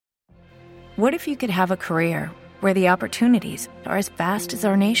What if you could have a career where the opportunities are as vast as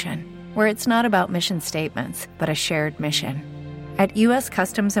our nation, where it's not about mission statements, but a shared mission? At U.S.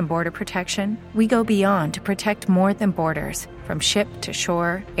 Customs and Border Protection, we go beyond to protect more than borders. From ship to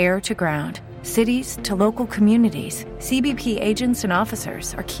shore, air to ground, cities to local communities, CBP agents and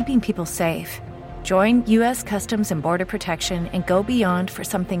officers are keeping people safe. Join U.S. Customs and Border Protection and go beyond for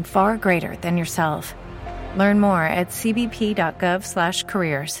something far greater than yourself. Learn more at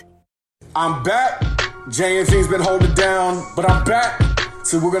cbp.gov/careers. I'm back. JNC's been holding it down, but I'm back.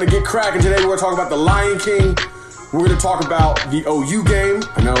 So we're going to get cracking today. We're going to talk about The Lion King. We're going to talk about the OU game.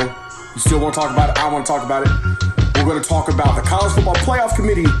 I know you still want to talk about it. I want to talk about it. We're going to talk about the College Football Playoff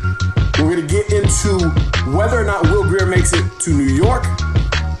Committee. We're going to get into whether or not Will Grier makes it to New York.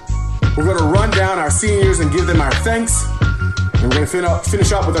 We're going to run down our seniors and give them our thanks. And we're going to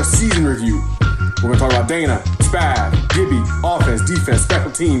finish up with our season review. We're going to talk about Dana, Spad, Gibby, offense, defense, special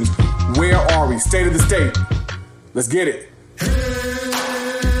teams. Where are we? State of the state. Let's get it. Hail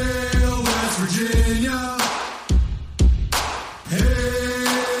West Virginia.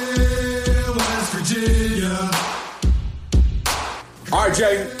 Hail West Virginia. All right,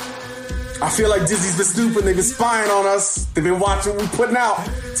 Jay. I feel like Disney's been snooping. They've been spying on us. They've been watching what we're putting out.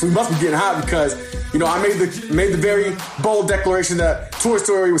 So we must be getting hot because, I made the very bold declaration that Toy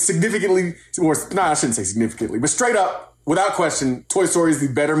Story was significantly, I shouldn't say significantly, but straight up, without question, Toy Story is the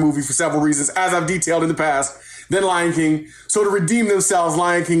better movie for several reasons, as I've detailed in the past, than Lion King. So to redeem themselves,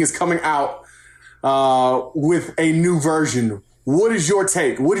 Lion King is coming out with a new version. What is your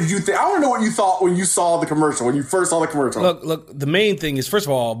take? What did you think? I want to know what you thought when you saw the commercial, when you first saw the commercial. Look, the main thing is, first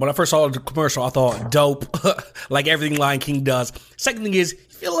of all, when I first saw the commercial, I thought dope, like everything Lion King does. Second thing is, you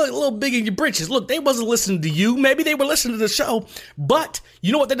feel a little big in your britches. Look, they wasn't listening to you. Maybe they were listening to the show. But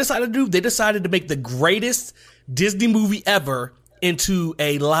you know what they decided to do? They decided to make the greatest Disney movie ever into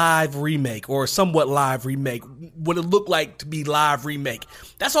a live remake or a somewhat live remake, what it looked like to be live remake.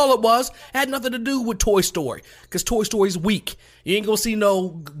 That's all it was. It had nothing to do with Toy Story because Toy Story's weak. You ain't gonna see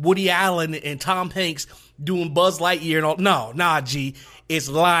no Woody Allen and Tom Hanks doing Buzz Lightyear and all. No, nah, G. It's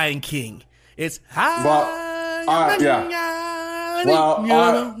Lion King. It's I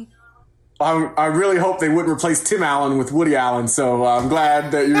really hope they wouldn't replace Tim Allen with Woody Allen. So I'm glad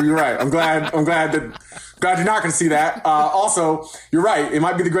that you're right. I'm glad you're not going to see that. Also, you're right. It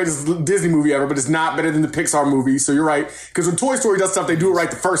might be the greatest Disney movie ever, but it's not better than the Pixar movie. So you're right. Because when Toy Story does stuff, they do it right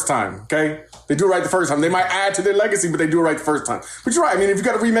the first time. Okay, they do it right the first time. They might add to their legacy, but they do it right the first time. But you're right. I mean, if you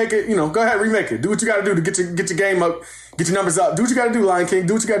got to remake it, go ahead, remake it. Do what you got to do to get your game up, get your numbers up. Do what you got to do, Lion King.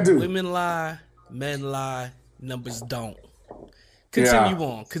 Do what you got to do. Women lie, men lie, numbers don't. Continue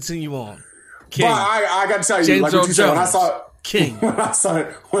on. King. But I got to tell you, James like what you said, when I saw it, King. When I saw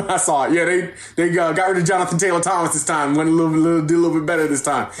it, yeah, they got rid of Jonathan Taylor Thomas this time. Did a little bit better this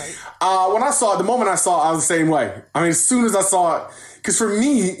time. When I saw it, the moment I saw it, I was the same way. I mean, as soon as I saw it, because for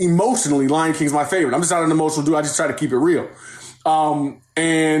me, emotionally, Lion King's my favorite. I'm just not an emotional dude. I just try to keep it real.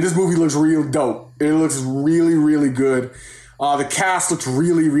 And this movie looks real dope. It looks really, really good. The cast looks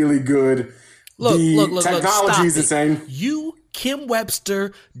really, really good. Look, technology is insane. You, Kim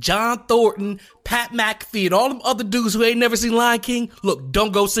Webster, John Thornton, Pat McAfee, and all them other dudes who ain't never seen Lion King, look,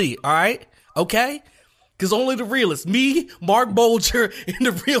 don't go see it, all right? Okay? Because only the realists, me, Mark Bolger, and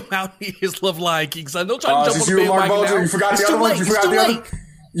the real Mountaineers love Lion King. So I know trying to jump on the bandwagon now. You forgot the other ones?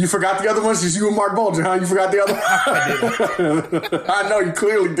 You forgot the other ones? Just you and Mark Bolger, huh? You forgot the other I know, you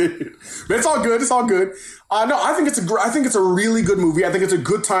clearly did. But it's all good. It's all good. No, I think it's a really good movie. I think it's a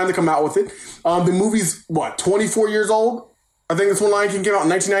good time to come out with it. The movie's, 24 years old? I think that's when Lion King came out in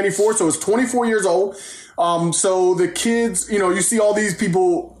 1994, so it's 24 years old. So the kids, you see all these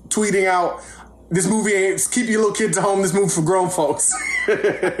people tweeting out, this movie ain't, keep your little kids at home, this movie for grown folks.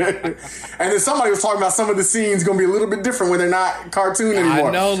 And then somebody was talking about some of the scenes going to be a little bit different when they're not cartoon anymore.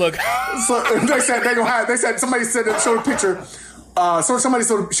 I know, look. So somebody said they showed a picture. Somebody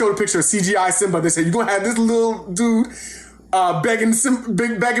showed a picture of CGI Simba. They said, you're going to have this little dude begging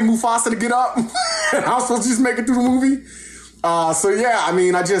Mufasa to get up. And I was supposed to just make it through the movie. So yeah, I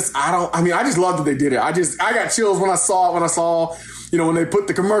just love that they did it. I got chills when I saw when they put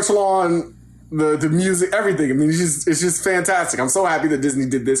the commercial on, the music, everything. I mean, it's just fantastic. I'm so happy that Disney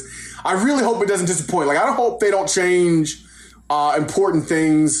did this. I really hope it doesn't disappoint. Like, I don't hope they don't change important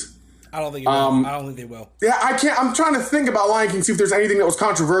things. I don't think it will. I don't think they will. Yeah, I'm trying to think about Lion King, see if there's anything that was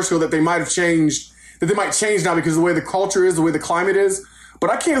controversial that they might have changed, that they might change now because of the way the culture is, the way the climate is. But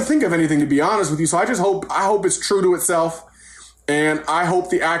I can't think of anything, to be honest with you. So I hope it's true to itself. And I hope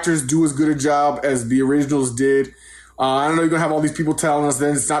the actors do as good a job as the originals did. I don't know, you're going to have all these people telling us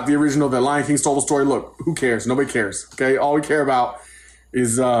that it's not the original, that Lion King stole the story. Look, who cares? Nobody cares, okay? All we care about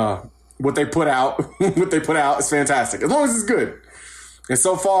is what they put out, is fantastic. As long as it's good. And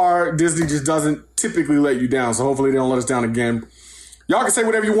so far, Disney just doesn't typically let you down. So hopefully they don't let us down again. Y'all can say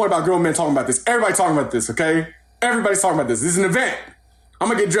whatever you want about grown men talking about this. Everybody talking about this, okay? Everybody's talking about this. This is an event. I'm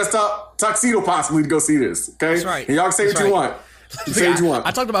going to get dressed up, tuxedo possibly, to go see this, okay? That's right. And y'all can say what you want. Say what you want.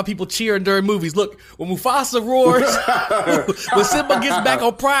 I talked about people cheering during movies. Look, when Mufasa roars, when Simba gets back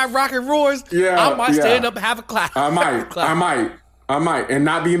on Pride Rock and roars, I might stand up and have a clap. I might. And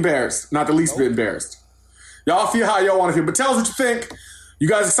not be embarrassed. Not the least bit embarrassed. Y'all feel how y'all want to feel. But tell us what you think. You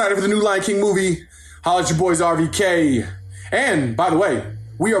guys excited for the new Lion King movie? Holla at your boys RVK. And, by the way,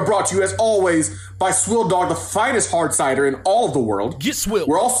 we are brought to you, as always, by Swill Dog, the finest hard cider in all of the world. Get Swill.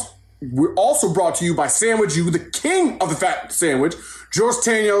 We're also brought to you by Sandwich U, the king of the fat sandwich, George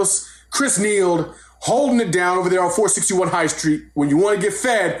Tanios, Chris Neal, holding it down over there on 461 High Street. When you want to get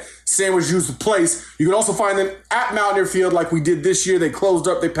fed, Sandwich U's the place. You can also find them at Mountaineer Field like we did this year. They closed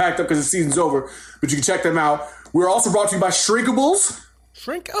up, they packed up because the season's over, but you can check them out. We're also brought to you by Shrinkables.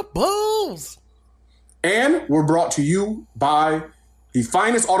 Shrinkables. And we're brought to you by the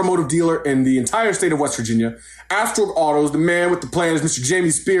finest automotive dealer in the entire state of West Virginia, Astorg Autos, the man with the plan is Mr.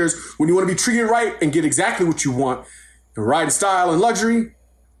 Jamie Spears. When you want to be treated right and get exactly what you want, and ride in style and luxury,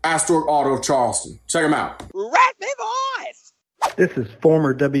 Astorg Auto of Charleston. Check them out. Raspy voice! This is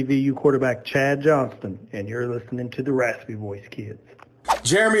former WVU quarterback Chad Johnston, and you're listening to the Raspy Voice Kids.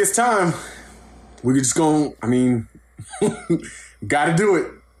 Jeremy, it's time. We're just going, got to do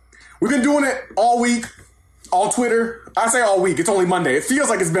it. We've been doing it all week, all Twitter. I say all week. It's only Monday. It feels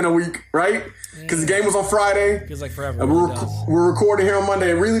like it's been a week, right? Because the game was on Friday. Feels like forever. We're recording here on Monday.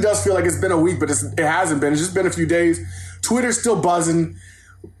 It really does feel like it's been a week, but it hasn't been. It's just been a few days. Twitter's still buzzing.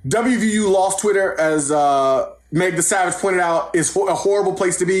 WVU lost Twitter, as Meg the Savage pointed out, is a horrible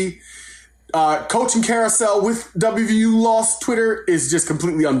place to be. Coaching carousel with WVU lost Twitter is just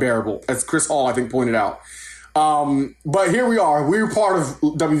completely unbearable, as Chris Hall, I think, pointed out. But here we are. We're part of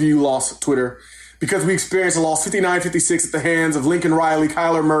WVU lost Twitter because we experienced a loss 59-56 at the hands of Lincoln Riley,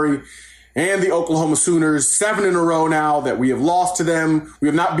 Kyler Murray, and the Oklahoma Sooners. 7 in a row now that we have lost to them. We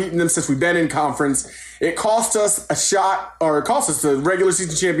have not beaten them since we've been in conference. It cost us a shot, or it cost us the regular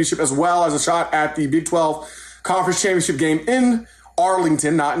season championship as well as a shot at the Big 12 conference championship game in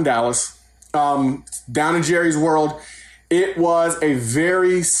Arlington, not in Dallas. Down in Jerry's world. It was a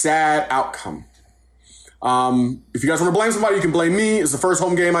very sad outcome. If you guys want to blame somebody, you can blame me. It's the first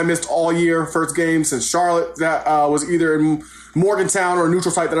home game I missed all year. First game since Charlotte that was either in Morgantown or a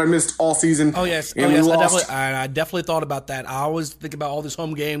neutral site that I missed all season. Oh, yes. And we lost. I definitely thought about that. I always think about all these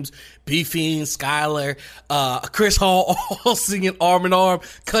home games. B-Fiend, Skyler, Chris Hall all singing Arm in Arm,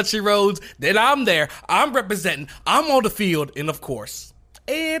 Country Roads. Then I'm there. I'm representing. I'm on the field. And, of course,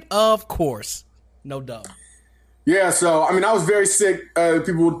 no dub. Yeah, so, I was very sick.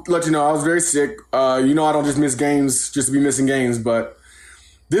 People would let you know I was very sick. I don't just miss games just to be missing games, but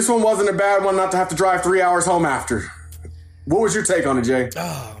this one wasn't a bad one not to have to drive 3 hours home after. What was your take on it, Jay?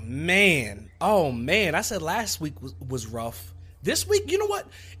 Oh, man. I said last week was rough. This week, you know what?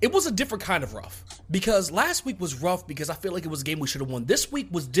 It was a different kind of rough. Because last week was rough because I feel like it was a game we should have won. This week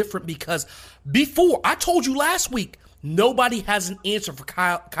was different because before, I told you last week, nobody has an answer for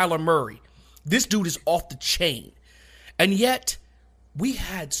Kyler Murray. This dude is off the chain. And yet, we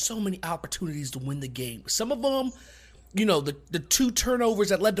had so many opportunities to win the game. Some of them, the 2 turnovers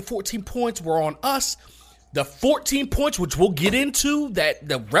that led to 14 points were on us. The 14 points, which we'll get into, that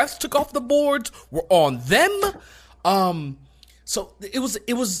the refs took off the boards, were on them. So it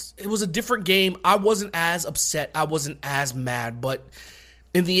was a different game. I wasn't as upset. I wasn't as mad. But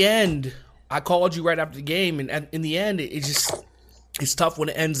in the end, I called you right after the game, and in the end, it's tough when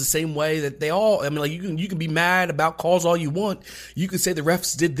it ends the same way that they all. You can be mad about calls all you want. You can say the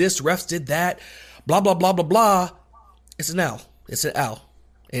refs did this, the refs did that, blah blah blah blah blah. It's an L. It's an L,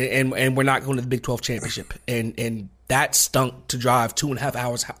 and we're not going to the Big 12 championship, and that stunk to drive 2.5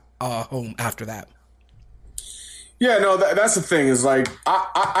 hours home after that. Yeah, no, that's the thing is I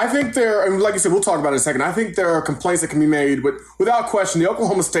think there, and like you said, we'll talk about it in a second. I think there are complaints that can be made, but without question, the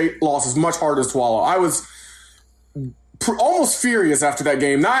Oklahoma State loss is much harder to swallow. I was almost furious after that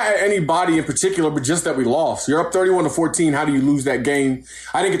game. Not at anybody in particular, but just that we lost. You're up 31-14. How do you lose that game?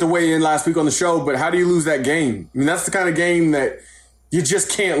 I didn't get to weigh in last week on the show, but how do you lose that game? That's the kind of game that you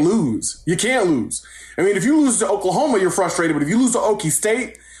just can't lose. You can't lose. If you lose to Oklahoma, you're frustrated, but if you lose to Okie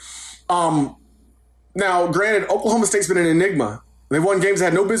State, now, granted, Oklahoma State's been an enigma. They won games they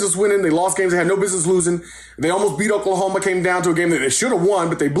had no business winning. They lost games they had no business losing. They almost beat Oklahoma, came down to a game that they should have won,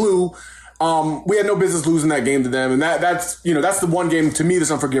 but they blew. We had no business losing that game to them, and that's the one game to me that's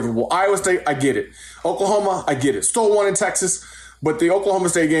unforgivable. Iowa State, I get it. Oklahoma, I get it. Stole one in Texas, But the Oklahoma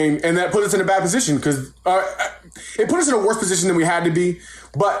State game, and that put us in a bad position because it put us in a worse position than we had to be.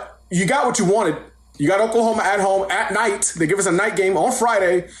 But you got what you wanted. You got Oklahoma at home at night. They give us a night game on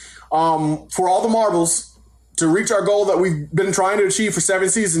Friday for all the marbles to reach our goal that we've been trying to achieve for 7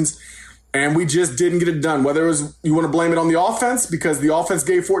 seasons. And we just didn't get it done. Whether it was you want to blame it on the offense because the offense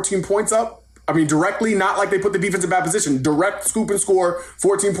gave 14 points up. I mean, directly, not like they put the defense in bad position. Direct scoop and score,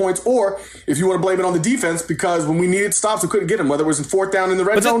 14 points. Or if you want to blame it on the defense because when we needed stops, we couldn't get them. Whether it was in 4th down in the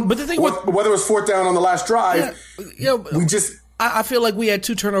red zone, whether it was 4th down on the last drive, we just... I feel like we had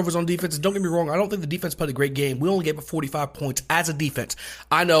 2 turnovers on defense. Don't get me wrong. I don't think the defense played a great game. We only gave up 45 points as a defense.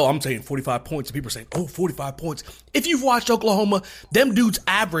 I know I'm saying 45 points. And people are saying, 45 points. If you've watched Oklahoma, them dudes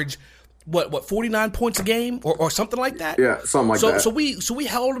average... What 49 points a game or something like that? Yeah, something like that. So we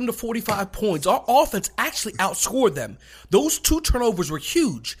held them to 45 points. Our offense actually outscored them. Those 2 turnovers were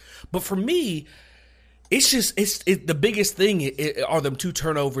huge. But for me, it's the biggest thing are them 2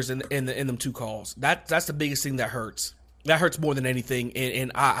 turnovers and them 2 calls. That's the biggest thing that hurts. That hurts more than anything.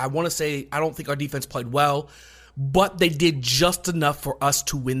 And I want to say I don't think our defense played well, but they did just enough for us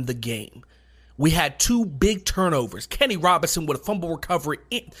to win the game. We had 2 big turnovers. Kenny Robinson with a fumble recovery.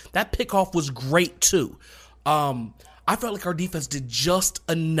 That pickoff was great, too. I felt like our defense did just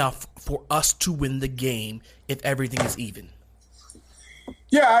enough for us to win the game if everything is even.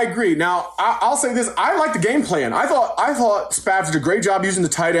 Yeah, I agree. Now, I'll say this. I like the game plan. I thought Spavs did a great job using the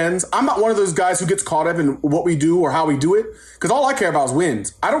tight ends. I'm not one of those guys who gets caught up in what we do or how we do it because all I care about is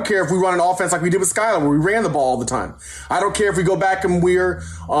wins. I don't care if we run an offense like we did with Skyler where we ran the ball all the time. I don't care if we go back and we're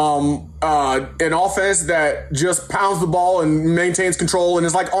an offense that just pounds the ball and maintains control and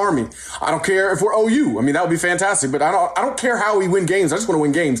is like Army. I don't care if we're OU. I mean, that would be fantastic, but I don't care how we win games. I just want to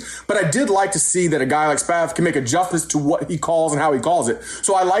win games. But I did like to see that a guy like Spav can make adjustments to what he calls and how he calls it.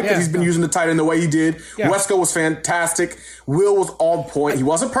 So I like that he's been using the tight end the way he did. Yeah. Wesco was fantastic. Will was on point. He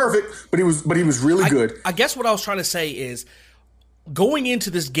wasn't perfect, but he was really good. I guess what I was trying to say is going into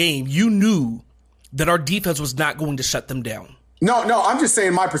this game, you knew that our defense was not going to shut them down. No, I'm just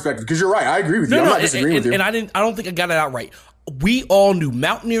saying my perspective because you're right. I agree with you. I'm not disagreeing with you. And I don't think I got it out right. We all knew,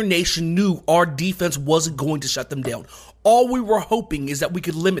 Mountaineer Nation knew our defense wasn't going to shut them down. All we were hoping is that we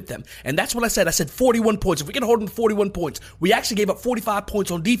could limit them. And that's what I said. I said 41 points. If we can hold them to 41 points, we actually gave up 45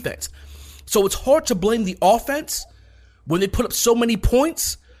 points on defense. So it's hard to blame the offense when they put up so many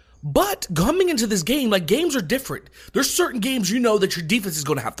points. But coming into this game, like games are different. There's certain games you know that your defense is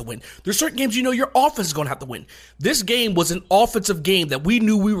going to have to win. There's certain games you know your offense is going to have to win. This game was an offensive game that we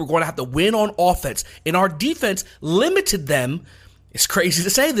knew we were going to have to win on offense. And our defense limited them, it's crazy to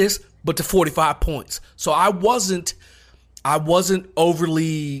say this, but to 45 points. So I wasn't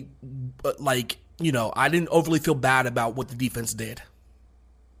overly, I didn't overly feel bad about what the defense did.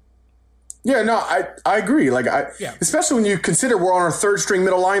 Yeah, no, I agree. Especially when you consider we're on our 3rd string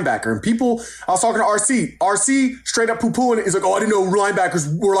middle linebacker. And I was talking to RC. RC straight up poo-pooing is like, I didn't know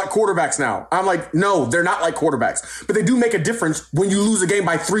linebackers were like quarterbacks now. I'm like, no, they're not like quarterbacks. But they do make a difference when you lose a game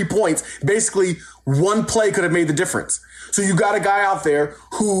by 3 points. Basically, one play could have made the difference. So you got a guy out there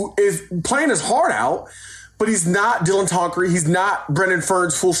who is playing his heart out, but he's not Dylan Tonkery. He's not Brendan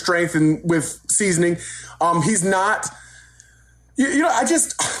Fern's full strength and with seasoning. He's not...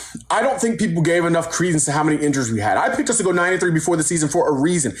 I don't think people gave enough credence to how many injuries we had. I picked us to go 9-3 before the season for a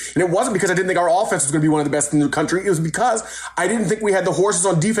reason. And it wasn't because I didn't think our offense was going to be one of the best in the country. It was because I didn't think we had the horses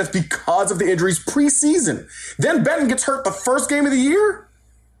on defense because of the injuries preseason. Then Benton gets hurt the first game of the year.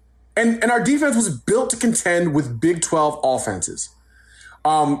 And our defense was built to contend with Big 12 offenses.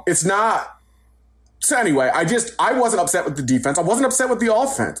 It's not... So anyway, I wasn't upset with the defense. I wasn't upset with the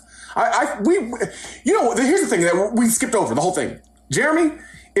offense. Here's the thing that we skipped over the whole thing. Jeremy,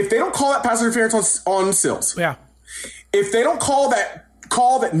 if they don't call that pass interference on Sills, if they don't call that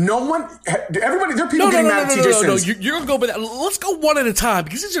no one, everybody, there are people getting mad at TJ Sims. No, you're gonna go with that. Let's go one at a time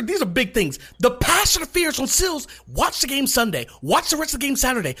because these are big things. The pass interference on Sills. Watch the game Sunday. Watch the rest of the game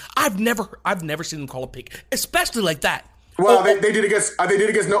Saturday. I've never seen them call a pick, especially like that. Well, they did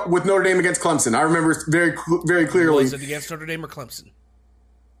with Notre Dame against Clemson. I remember very, very clearly. Was it against Notre Dame or Clemson?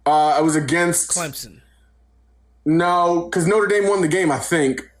 It was against Clemson. No, because Notre Dame won the game. I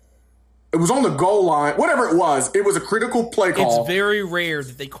think it was on the goal line. Whatever it was a critical play call. It's very rare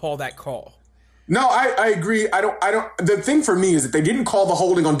that they call that call. No, I agree. I don't. The thing for me is that they didn't call the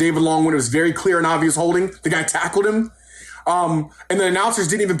holding on David Long when it was very clear and obvious holding. The guy tackled him, and the announcers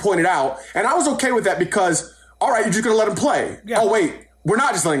didn't even point it out. And I was okay with that because. All right, you're just going to let him play. Yeah. Oh, wait, we're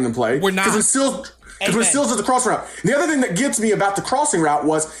not just letting them play. We're not. Because when Sills does the crossing route. The other thing that gets me about the crossing route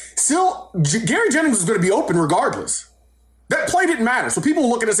was Gary Jennings was going to be open regardless. That play didn't matter. So people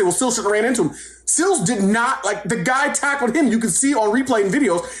look at it and say, well, Sills shouldn't have ran into him. Sills did not, like, the guy tackled him. You can see on replay and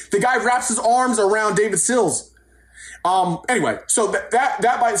videos, the guy wraps his arms around David Sills. Anyway, so that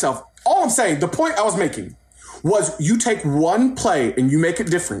by itself, all I'm saying, the point I was making was you take one play and you make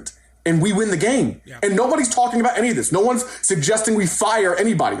it different and we win the game. Yeah. And nobody's talking about any of this. No one's suggesting we fire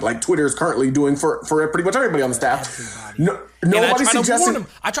anybody like Twitter is currently doing for pretty much everybody on the staff. Nobody's suggesting.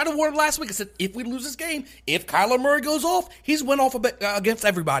 I tried to warn him last week. I said, if we lose this game, if Kyler Murray goes off, he's went off against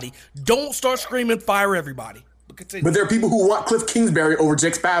everybody. Don't start screaming, fire everybody. But there are people who want Cliff Kingsbury over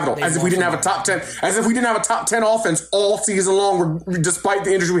Jake Spavital, as if we didn't have a top 10, top 10 offense all season long, despite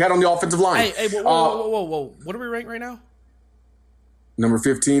the injuries we had on the offensive line. Hey, whoa. What are we ranked right now? Number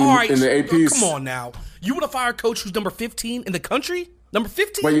 15 right, in the APs. Come on now. You want to fire a coach who's number 15 in the country? Number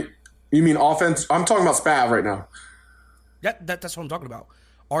 15? Wait, you mean offense? I'm talking about Spav right now. That's what I'm talking about.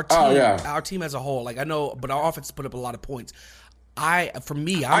 Our team, our team as a whole. Like, I know, but our offense put up a lot of points. I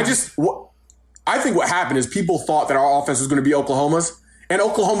think what happened is people thought that our offense was going to be Oklahoma's, and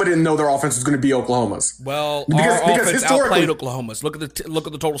Oklahoma didn't know their offense was going to be Oklahoma's. Well, our offense outplayed Oklahoma's. Look at the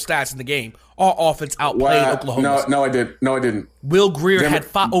total stats in the game. Our offense outplayed Oklahoma's. No, I didn't. Will Greer had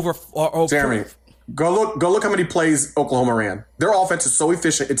over Jeremy, go look how many plays Oklahoma ran. Their offense is so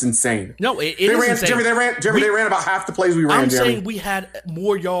efficient, it's insane. No, it is insane. Jeremy, they ran about half the plays we ran. I'm saying we had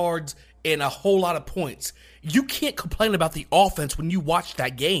more yards and a whole lot of points. You can't complain about the offense when you watch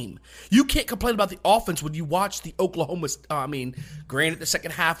that game. You can't complain about the offense when you watch the Oklahoma. Granted, the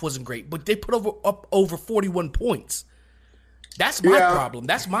second half wasn't great, but they put up over 41 points. That's my problem.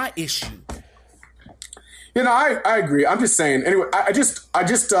 That's my issue. I agree. I'm just saying. Anyway, I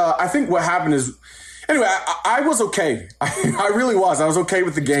think what happened is, anyway, I was okay. I really was. I was okay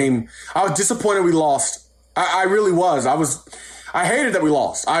with the game. I was disappointed we lost. I really was. I hated that we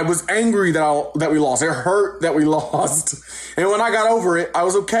lost. I was angry that we lost. It hurt that we lost. And when I got over it, I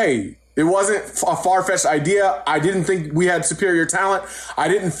was okay. It wasn't a far-fetched idea. I didn't think we had superior talent. I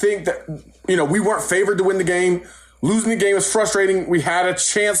didn't think that, we weren't favored to win the game. Losing the game was frustrating. We had a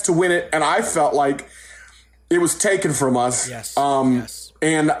chance to win it, and I felt like it was taken from us. Yes. Yes.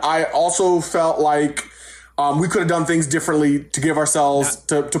 And I also felt like we could have done things differently to give ourselves,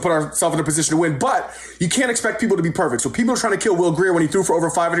 to put ourselves in a position to win. But you can't expect people to be perfect. So people are trying to kill Will Greer when he threw for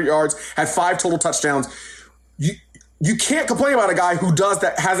over 500 yards, had 5 total touchdowns. You can't complain about a guy who has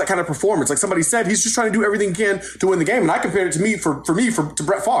that kind of performance. Like somebody said, he's just trying to do everything he can to win the game. And I compared it to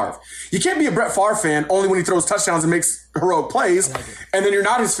Brett Favre. You can't be a Brett Favre fan only when he throws touchdowns and makes heroic plays. And then you're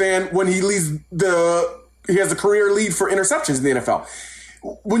not his fan when he has a career lead for interceptions in the NFL.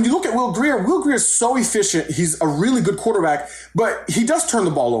 When you look at Will Greer is so efficient. He's a really good quarterback, but he does turn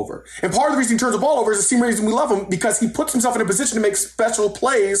the ball over. And part of the reason he turns the ball over is the same reason we love him, because he puts himself in a position to make special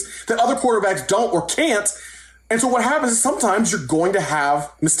plays that other quarterbacks don't or can't. And so what happens is sometimes you're going to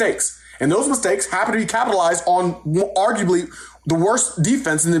have mistakes. And those mistakes happen to be capitalized on arguably the worst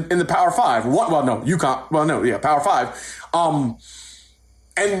defense in the Power 5. Power 5.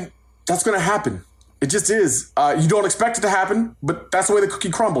 And that's going to happen. It just is. You don't expect it to happen, but that's the way the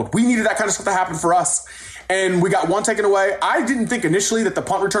cookie crumbled. We needed that kind of stuff to happen for us, and we got one taken away. I didn't think initially that the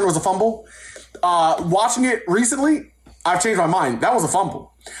punt return was a fumble. Watching it recently, I've changed my mind. That was a fumble.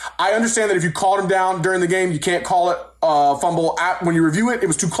 I understand that if you called him down during the game, you can't call it fumble when you review it. It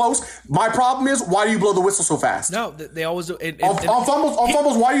was too close. My problem is, why do you blow the whistle so fast? No, they always do. On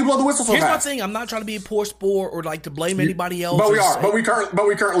fumbles, why do you blow the whistle so fast? Here's my thing. I'm not trying to be a poor sport or like to blame anybody else. But we are. But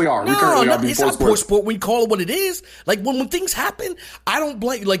we currently are. It's not poor sport when you call it what it is. Like when things happen, I don't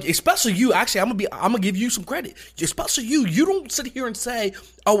blame. Like especially you. Actually, I'm gonna give you some credit. Especially you. You don't sit here and say,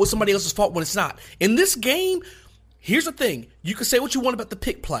 "Oh, it's somebody else's fault" when it's not. In this game, here's the thing. You can say what you want about the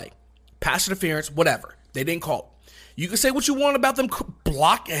pick play, pass interference, whatever. They didn't call it. You can say what you want about them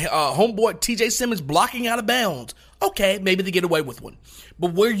homeboy TJ Simmons blocking out of bounds. Okay, maybe they get away with one.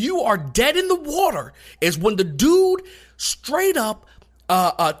 But where you are dead in the water is when the dude straight up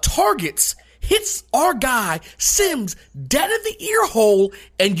targets, hits our guy, Sims, dead in the ear hole,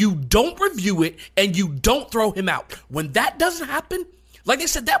 and you don't review it, and you don't throw him out. When that doesn't happen, like I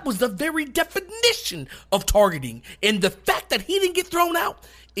said, that was the very definition of targeting. And the fact that he didn't get thrown out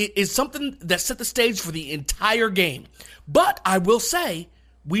is something that set the stage for the entire game. But I will say,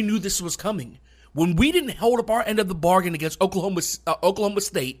 we knew this was coming. When we didn't hold up our end of the bargain against Oklahoma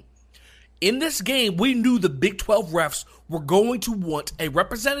State, in this game, we knew the Big 12 refs were going to want a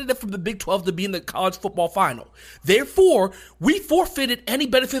representative from the Big 12 to be in the college football final. Therefore, we forfeited any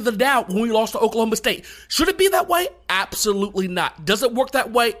benefit of the doubt when we lost to Oklahoma State. Should it be that way? Absolutely not. Does it work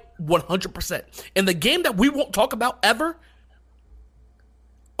that way? 100%. In the game that we won't talk about ever,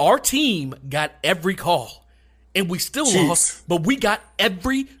 our team got every call. And we still Chiefs. lost, but we got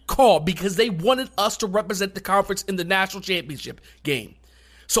every call because they wanted us to represent the conference in the national championship game.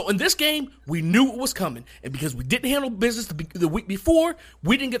 So in this game, we knew it was coming. And because we didn't handle business the week before,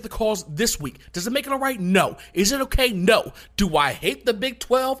 we didn't get the calls this week. Does it make it all right? No. Is it okay? No. Do I hate the Big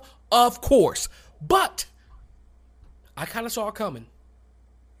 12? Of course. But I kind of saw it coming.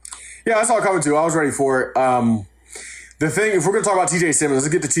 Yeah, I saw it coming too. I was ready for it. The thing, if we're going to talk about TJ Simmons,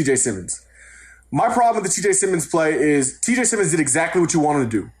 let's get to TJ Simmons. My problem with the TJ Simmons play is TJ Simmons did exactly what you wanted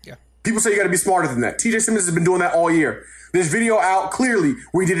to do. Yeah. People say you got to be smarter than that. TJ Simmons has been doing that all year. There's video out clearly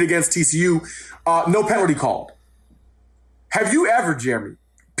where he did it against TCU. No penalty called. Have you ever, Jeremy,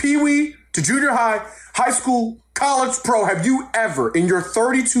 Pee-wee to junior high, high school, college, pro, have you ever, in your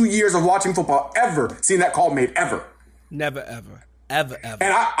 32 years of watching football, ever seen that call made? Ever? Never, ever. Ever.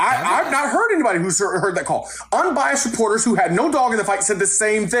 And I've not heard anybody who's heard that call. Unbiased reporters who had no dog in the fight said the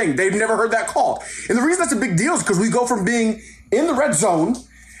same thing. They've never heard that call. And the reason that's a big deal is because we go from being in the red zone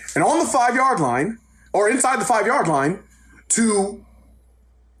and on the 5-yard line or inside the 5-yard line to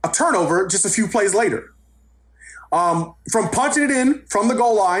a turnover just a few plays later. From punching it in from the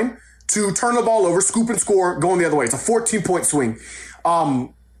goal line to turn the ball over, scoop and score, going the other way. It's a 14-point swing.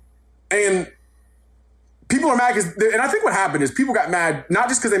 And people are mad and I think what happened is people got mad not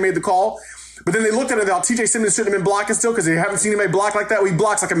just because they made the call, but then they looked at it and thought TJ Simmons shouldn't have been blocking still because they haven't seen him block like that. Well, he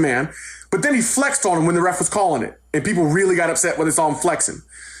blocks like a man. But then he flexed on him when the ref was calling it. And people really got upset when they saw him flexing.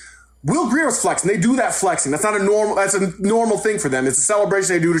 Will Greer was flexing. They do that flexing. That's a normal thing for them. It's a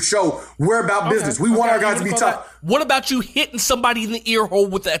celebration they do to show we're about business. We want our guys to be tough. What about you hitting somebody in the ear hole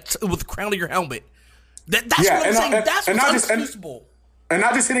with the crown of your helmet? That's what I'm saying. That's what's unexcusable. And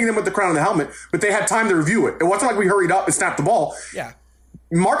not just hitting them with the crown of the helmet, but they had time to review it. It wasn't like we hurried up and snapped the ball. Yeah.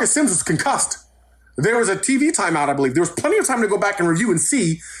 Marcus Sims was concussed. There was a TV timeout, I believe. There was plenty of time to go back and review and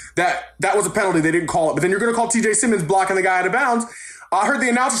see that was a penalty. They didn't call it. But then you're going to call TJ Simmons blocking the guy out of bounds. I heard the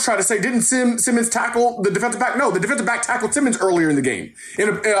announcers try to say, didn't Simmons tackle the defensive back? No, the defensive back tackled Simmons earlier in the game,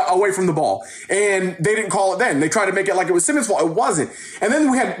 away from the ball, and they didn't call it then. They tried to make it like it was Simmons' fault. It wasn't. And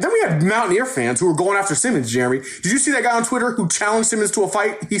then we had Mountaineer fans who were going after Simmons. Jeremy, did you see that guy on Twitter who challenged Simmons to a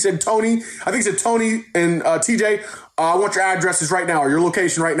fight? He said, Tony and TJ. I want your addresses right now or your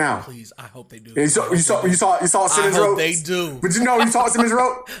location right now. Please, I hope they do. You saw what Simmons wrote? They do. But you saw what Simmons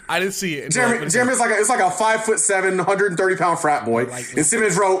wrote? I didn't see it. Jeremy is like a 5'7", 130-pound frat boy. And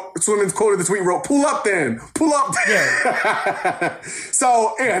Simmons quoted the tweet, wrote, "Pull up then. Pull up." Yeah.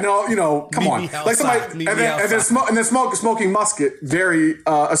 So, come on. Like somebody, and then Smoking Musket very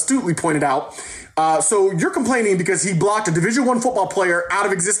astutely pointed out, so you're complaining because he blocked a Division I football player out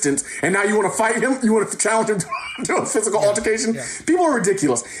of existence, and now you want to fight him? You want to challenge him to a physical altercation? Yeah. People are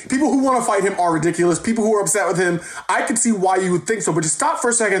ridiculous. People who want to fight him are ridiculous. People who are upset with him, I can see why you would think so, but just stop for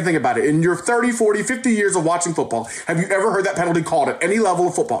a second and think about it. In your 30, 40, 50 years of watching football, have you ever heard that penalty called at any level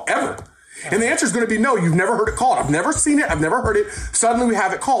of football? Ever? And the answer is going to be no, you've never heard it called. I've never seen it. I've never heard it. Suddenly we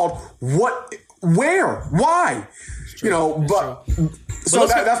have it called. What? Where? Why? That's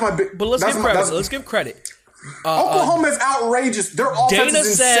my big. But let's give credit. Oklahoma is outrageous. Their offense Dana is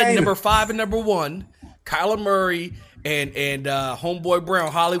insane. said number 5 and number 1, Kyler Murray and homeboy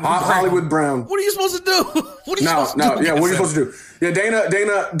Brown, Hollywood Brown. What are you supposed to do? What are you supposed to do? Yeah,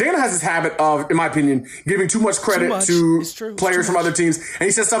 Dana has this habit of, in my opinion, giving too much credit to players from other teams, and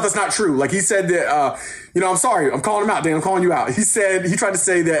he says stuff that's not true. Like he said that, I'm sorry, I'm calling him out, Dan. I'm calling you out. He tried to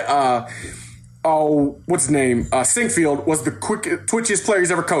say that. What's his name? Sinkfield was the twitchiest player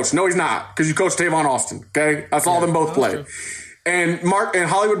he's ever coached. No, he's not, because you coached Tavon Austin. Okay, I saw them both play. And Mark and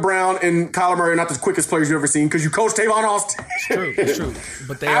Hollywood Brown and Kyler Murray are not the quickest players you've ever seen because you coached Tavon Austin. It's true.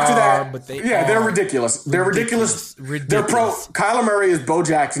 But they're ridiculous. They're ridiculous. They're pro. Kyler Murray is Bo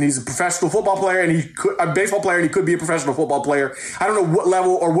Jackson. He's a professional football player and a baseball player, and he could be a professional football player. I don't know what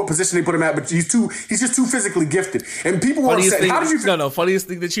level or what position they put him at, but he's just too physically gifted. And people were upset. How did you? Funniest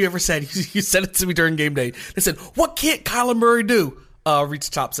thing that you ever said. You said it to me during game day. They said, "What can't Kyler Murray do?" Reach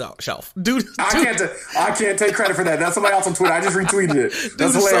the top shelf. Dude. I can't take credit for that. That's somebody else on Twitter. I just retweeted it.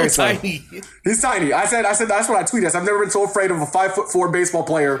 That's hilarious. So tiny. He's tiny. I said that's what I tweeted. I've never been so afraid of a 5'4" baseball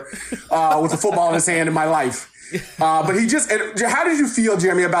player with a football in his hand in my life. But how did you feel,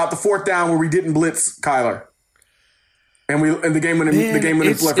 Jeremy, about the 4th down where we didn't blitz Kyler? And the game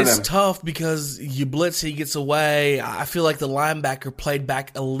winning flip for them. It's tough because you blitz, he gets away. I feel like the linebacker played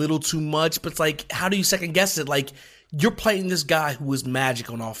back a little too much, but it's like, how do you second guess it? Like, you're playing this guy who is magic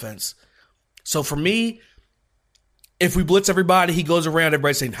on offense. So for me, if we blitz everybody, he goes around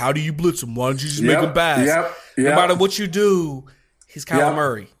everybody saying, "How do you blitz him? Why don't you just make him pass?" No matter what you do, he's Kyler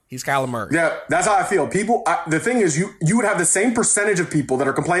Murray. He's Kyler Murray. Yeah, that's how I feel. People, the thing is, you would have the same percentage of people that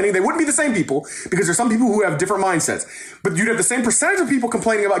are complaining. They wouldn't be the same people because there's some people who have different mindsets. But you'd have the same percentage of people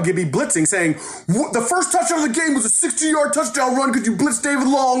complaining about Gibby blitzing, saying the first touchdown of the game was a 60-yard touchdown run because you blitzed David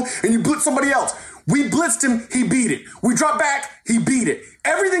Long and you blitzed somebody else. We blitzed him, he beat it. We dropped back, he beat it.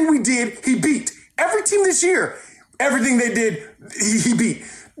 Everything we did, he beat. Every team this year, everything they did, he beat.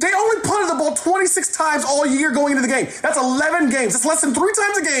 They only punted the ball 26 times all year going into the game. That's 11 games. That's less than 3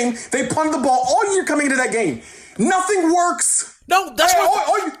 times a game. They punted the ball all year coming into that game. Nothing works. No, that's what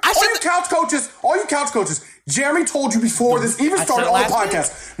all you couch coaches. Jeremy told you before this even started on the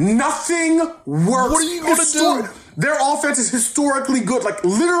podcast. Nothing works. What are you going to do? Their offense is historically good. Like,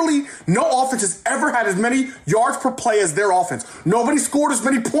 literally, no offense has ever had as many yards per play as their offense. Nobody scored as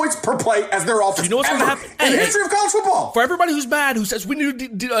many points per play as their offense. You know what's going to happen? In the history of college football. For everybody who's mad, who says we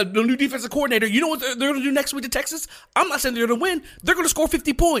need a new defensive coordinator, you know what they're going to do next week to Texas? I'm not saying they're going to win. They're going to score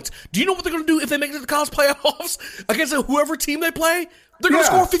 50 points. Do you know what they're going to do if they make it to the college playoffs against whoever team they play? They're going to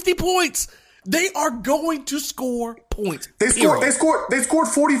score 50 points. They are going to score points. They scored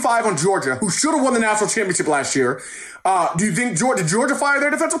 45 on Georgia, who should have won the national championship last year. Do you think did Georgia fire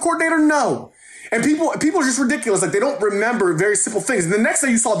their defensive coordinator? No. And people are just ridiculous. Like, they don't remember very simple things. And the next day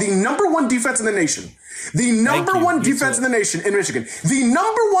you saw the number one defense in the nation. The number one defense in the nation in Michigan. The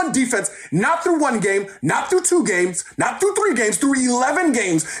number one defense, not through 1 game, not through 2 games, not through 3 games, through 11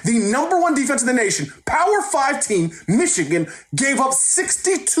 games. The number one defense in the nation, Power 5 team, Michigan, gave up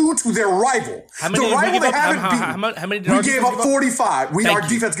 62 to their rival. How many the rival they haven't beaten. How many did we gave up 45. Our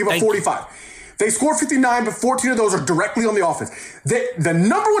defense gave up 45. They scored 59, but 14 of those are directly on the offense. The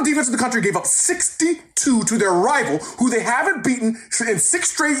number one defense in the country gave up 62 to their rival, who they haven't beaten in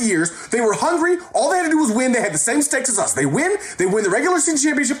 6 straight years. They were hungry. All they had to do was win. They had the same stakes as us. They win the regular season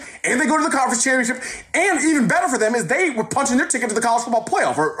championship, and they go to the conference championship. And even better for them is they were punching their ticket to the college football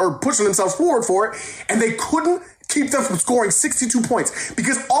playoff or pushing themselves forward for it, and they couldn't keep them from scoring 62 points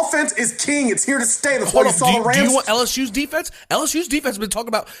because offense is king. It's here to stay. That's why you saw the Rams. Do you want LSU's defense? LSU's defense has been talking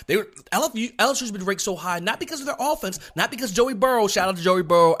about. LSU's been ranked so high, not because of their offense, not because Joey Burrow. Shout out to Joey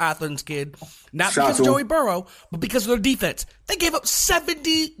Burrow, Athens kid. Not because of Joey Burrow, but because of their defense. They gave up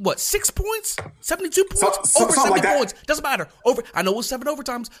 6 points? 72 points? Over 70 points. Doesn't matter. I know it was 7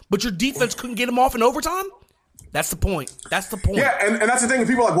 overtimes, but your defense couldn't get them off in overtime? That's the point. Yeah, and that's the thing.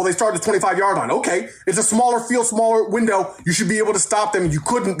 People are like, well, they started the 25-yard line. Okay, it's a smaller field, smaller window. You should be able to stop them. You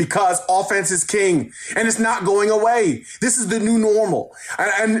couldn't because offense is king, and it's not going away. This is the new normal.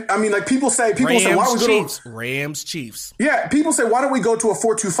 And I mean, like people say, why don't we go to Rams Chiefs? Yeah, people say, why don't we go to a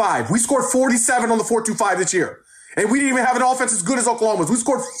 4-2-5? We scored 47 on the 4-2-5 this year, and we didn't even have an offense as good as Oklahoma's. We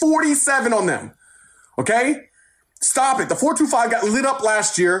scored 47 on them. Okay. Stop it. The 4-2-5 got lit up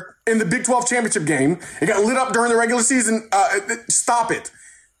last year in the Big 12 championship game. It got lit up during the regular season. Stop it.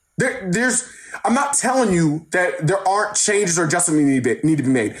 I'm not telling you that there aren't changes or adjustments need to be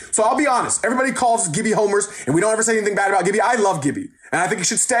made. So I'll be honest. Everybody calls Gibby homers, and we don't ever say anything bad about Gibby. I love Gibby, and I think he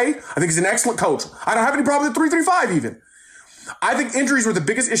should stay. I think he's an excellent coach. I don't have any problem with 3-3-5 even. I think injuries were the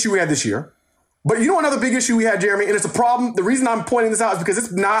biggest issue we had this year. But you know another big issue we had, Jeremy, and it's a problem. The reason I'm pointing this out is because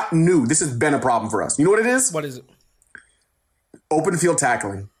it's not new. This has been a problem for us. You know what it is? What is it? Open field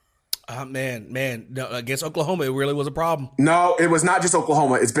tackling. Man, no, against Oklahoma, it really was a problem. No, it was not just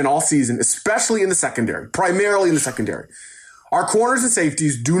Oklahoma. It's been all season, especially in the secondary, primarily in the secondary. Our corners and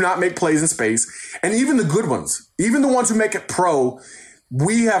safeties do not make plays in space, and even the good ones, even the ones who make it pro,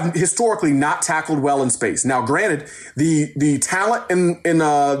 we have historically not tackled well in space. Now, granted, the talent in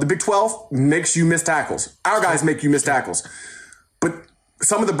the Big 12 makes you miss tackles. Our guys make you miss tackles. But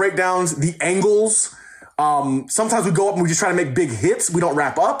some of the breakdowns, the angles, sometimes we go up and we just try to make big hits. We don't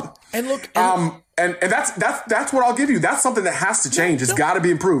wrap up. And look, and that's what I'll give you. That's something that has to change. It's got to be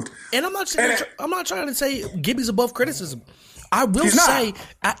improved. And I'm not trying to say Gibby's above criticism. I will say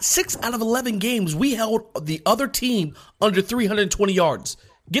at 6 out of 11 games, we held the other team under 320 yards.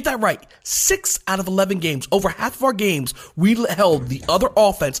 Get that right. 6 out of 11 games, over half of our games, we held the other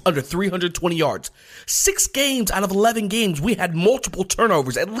offense under 320 yards. 6 games out of 11 games, we had multiple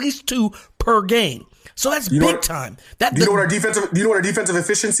turnovers, at least 2 per game. So that's big time. Do you know what our defensive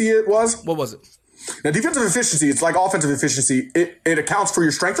efficiency was? What was it? Now, defensive efficiency, it's like offensive efficiency. It accounts for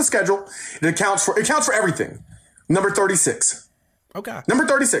your strength of schedule. It accounts for everything. Number 36. Okay. Number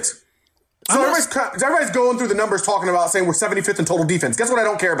 36. So everybody's going through the numbers talking about saying we're 75th in total defense. Guess what I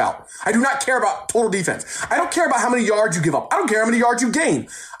don't care about? I do not care about total defense. I don't care about how many yards you give up. I don't care how many yards you gain.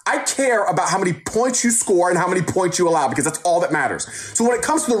 I care about how many points you score and how many points you allow because that's all that matters. So when it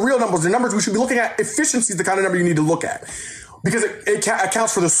comes to the real numbers, the numbers we should be looking at, efficiency is the kind of number you need to look at because it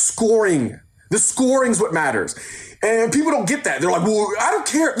accounts for the scoring The scoring's what matters. And people don't get that. They're like, well, I don't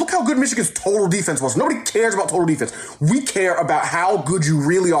care. Look how good Michigan's total defense was. Nobody cares about total defense. We care about how good you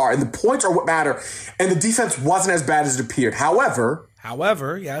really are. And the points are what matter. And the defense wasn't as bad as it appeared. However,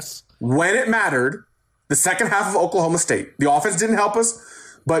 yes. When it mattered, the second half of Oklahoma State, the offense didn't help us,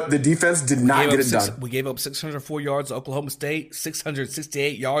 but the defense did not get it done. We gave up 604 yards to Oklahoma State,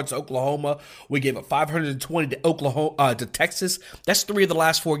 668 yards to Oklahoma. We gave up 520 to Oklahoma to Texas. That's 3 of the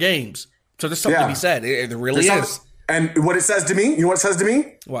last 4 games. So there's something to be said. It really is. And what it says to me, you know what it says to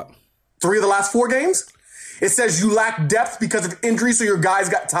me? What? 3 of the last 4 games? It says you lack depth because of injury, so your guys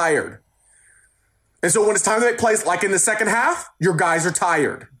got tired. And so when it's time to make plays, like in the second half, your guys are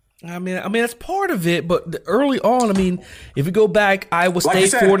tired. I mean, that's part of it, but early on, I mean, if we go back, Iowa State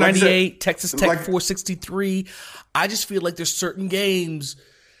 498, Texas Tech 463. I just feel like there's certain games.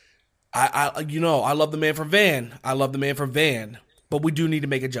 I love the man from Van. But we do need to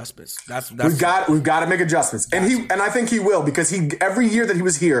make adjustments. We've got to make adjustments, and I think he will, because every year that he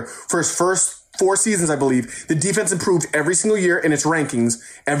was here for his first 4 seasons, I believe, the defense improved every single year in its rankings,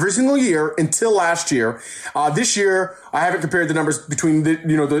 every single year until last year. This year, I haven't compared the numbers between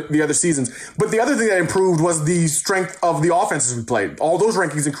the other seasons, but the other thing that improved was the strength of the offenses we played. All those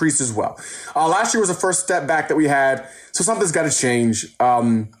rankings increased as well. Last year was the first step back that we had, so something's got to change.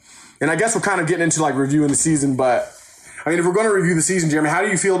 And I guess we're kind of getting into like reviewing the season, but. I mean, if we're going to review the season, Jeremy, how do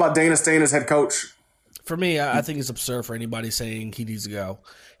you feel about Dana staying as head coach? For me, I think it's absurd for anybody saying he needs to go.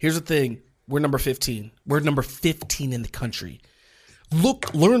 Here's the thing. We're number 15. We're number 15 in the country.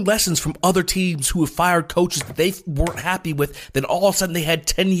 Learn lessons from other teams who have fired coaches that they weren't happy with. Then all of a sudden they had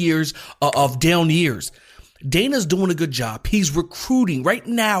 10 years of down years. Dana's doing a good job. He's recruiting. Right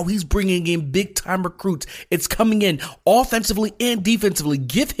now, he's bringing in big-time recruits. It's coming in offensively and defensively.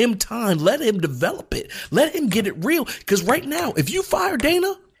 Give him time. Let him develop it. Let him get it real. Because right now, if you fire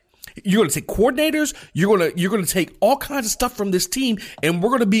Dana, you're going to take coordinators. You're going to take all kinds of stuff from this team, and we're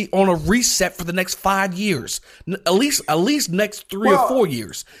going to be on a reset for the next 5 years, at least next 3 or 4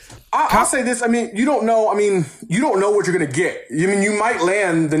 years. I'll say this. I mean, you don't know. You don't know what you're going to get. I mean, you might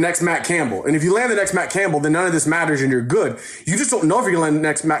land the next Matt Campbell, and if you land the next Matt Campbell, then none of this matters, and you're good. You just don't know if you're going to land the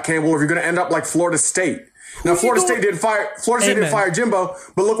next Matt Campbell, or if you're going to end up like Florida State. Now, Florida State didn't fire Jimbo,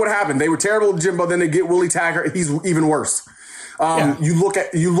 but look what happened. They were terrible with Jimbo. Then they get Willie Taggart. He's even worse. You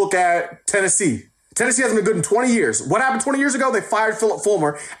look at Tennessee. Tennessee hasn't been good in 20 years. What happened 20 years ago? They fired Philip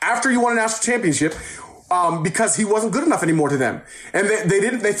Fulmer after he won a national championship because he wasn't good enough anymore to them. And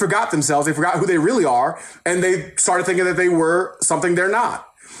they forgot themselves. They forgot who they really are. And they started thinking that they were something they're not.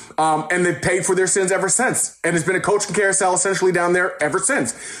 And they've paid for their sins ever since. And it's been a coaching carousel essentially down there ever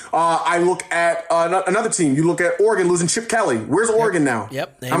since. I look at another team. You look at Oregon losing Chip Kelly. Where's Oregon now?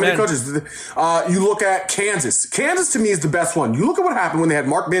 Yep. How many coaches? You look at Kansas. Kansas to me is the best one. You look at what happened when they had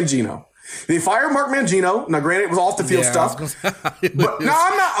Mark Mangino. They fired Mark Mangino. Now, granted, it was off the field stuff. But no,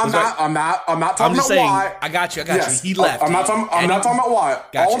 I'm not talking about why. I got you. Yes, He left. I'm not talking about why.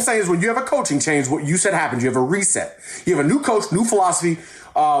 Gotcha. All I'm saying is when you have a coaching change, what you said happens. You have a reset. You have a new coach, new philosophy.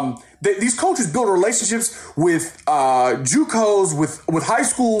 These coaches build relationships with JUCOs, with high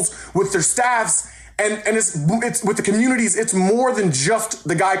schools, with their staffs, and it's with the communities. It's more than just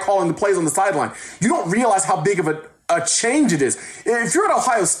the guy calling the plays on the sideline. You don't realize how big of a change it is. If you're at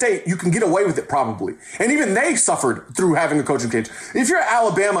Ohio State, you can get away with it probably. And even they suffered through having a coaching change. If you're at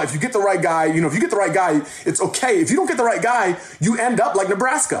Alabama, if you get the right guy, it's okay. If you don't get the right guy, you end up like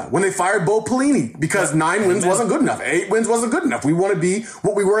Nebraska when they fired Bo Pelini because 9 wins wasn't good enough. 8 wins wasn't good enough. We want to be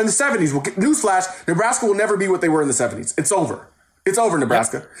what we were in the 70s. Newsflash, Nebraska will never be what they were in the 70s. It's over. It's over,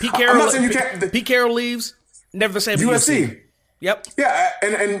 Nebraska. Pete Carroll leaves. Never the same. USC. Yep. Yeah,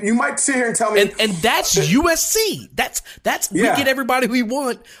 and you might sit here and tell me, and that's USC. That's we get everybody we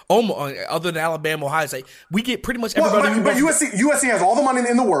want. Other than Alabama, Ohio State, we get pretty much everybody. But USC has all the money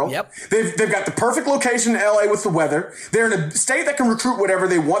in the world. Yep. They've got the perfect location in LA with the weather. They're in a state that can recruit whatever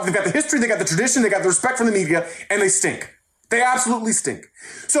they want. They've got the history. They got the tradition. They got the respect from the media, and they stink. They absolutely stink.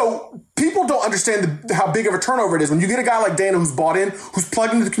 So people don't understand how big of a turnover it is. When you get a guy like Dana who's bought in, who's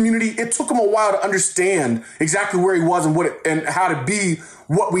plugged into the community, it took him a while to understand exactly where he was and how to be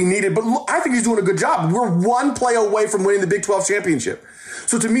what we needed. But look, I think he's doing a good job. We're one play away from winning the Big 12 championship.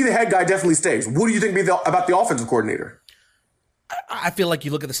 So to me, the head guy definitely stays. What do you think about the offensive coordinator? I feel like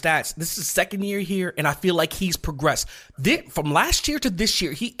you look at the stats. This is his second year here, and I feel like he's progressed. From last year to this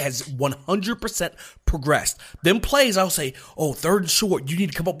year, he has 100% progressed. Them plays, I'll say, third and short, you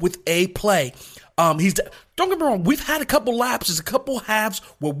need to come up with a play. Don't get me wrong, we've had a couple lapses, a couple halves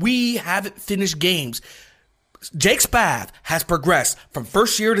where we haven't finished games. Jake Spath has progressed from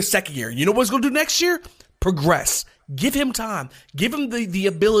first year to second year. You know what he's going to do next year? Progress. Give him time. Give him the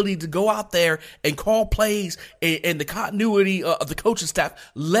ability to go out there and call plays and the continuity of the coaching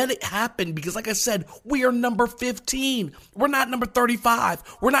staff. Let it happen because, like I said, we are number 15. We're not number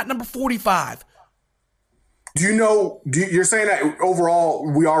 35. We're not number 45. You're saying that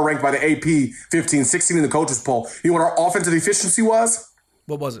overall we are ranked by the AP 15, 16 in the coaches poll. You know what our offensive efficiency was?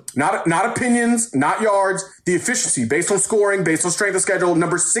 What was it? Not opinions, not yards. The efficiency based on scoring, based on strength of schedule,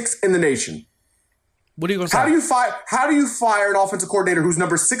 number 6 in the nation. What are you going to say? How do you fire an offensive coordinator who's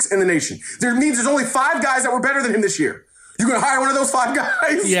number 6 in the nation? There means there's only 5 guys that were better than him this year. You're going to hire one of those 5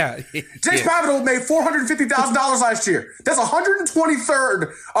 guys? Yeah. Jace Pavital made $450,000 last year. That's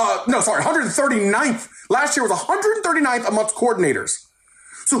 139th. Last year was 139th amongst coordinators.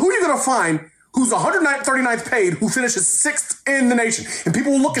 So who are you going to find who's 139th paid, who finishes 6th in the nation? And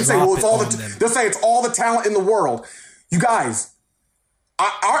people will look and say, well, they'll say it's all the talent in the world. You guys,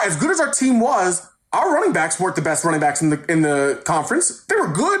 as good as our team was, our running backs weren't the best running backs in the conference. They were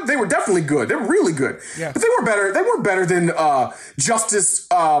good. They were definitely good. They were really good. Yeah. But they weren't better. They weren't better than Justice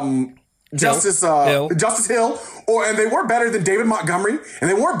Hill, and they weren't better than David Montgomery, and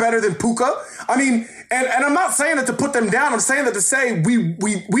they weren't better than Puka. I mean, and I'm not saying that to put them down. I'm saying that to say we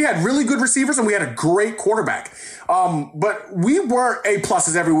had really good receivers and we had a great quarterback. But we weren't A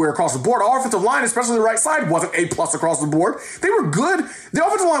pluses everywhere across the board. Our offensive line, especially the right side, wasn't A plus across the board. They were good. The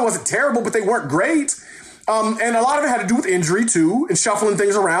offensive line wasn't terrible, but they weren't great. And a lot of it had to do with injury too, and shuffling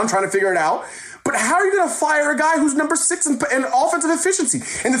things around, trying to figure it out. But how are you going to fire a guy who's number 6 in offensive efficiency?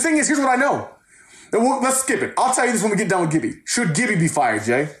 And the thing is, here's what I know. Let's skip it. I'll tell you this when we get done with Gibby. Should Gibby be fired,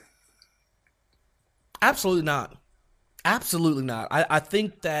 Jay? Absolutely not. Absolutely not. I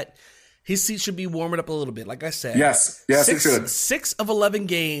think that his seat should be warming up a little bit. Like I said. Yes, it should. 6 of 11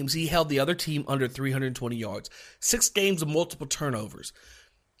 games, he held the other team under 320 yards. 6 games of multiple turnovers.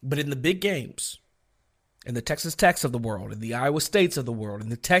 But in the big games, in the Texas Techs of the world, in the Iowa States of the world, in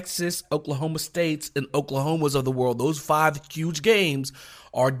the Texas, Oklahoma States, and Oklahomas of the world, those 5 huge games,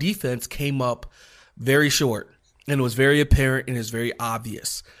 our defense came up very short. And it was very apparent and it was very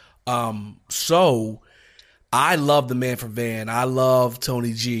obvious. So I love the man from Van. I love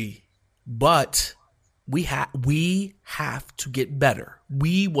Tony G. But we have to get better.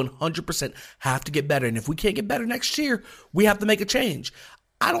 We 100% have to get better. And if we can't get better next year, we have to make a change.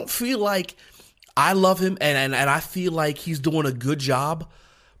 I don't feel like I love him and I feel like he's doing a good job,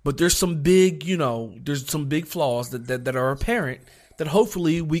 but there's some big, there's some big flaws that are apparent that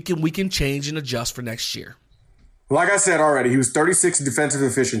hopefully we can change and adjust for next year. Like I said already, he was 36 in defensive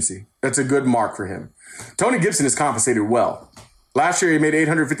efficiency. That's a good mark for him. Tony Gibson is compensated well. Last year, he made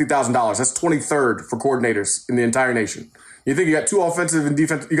 $850,000. That's 23rd for coordinators in the entire nation. You think you got 2 offensive and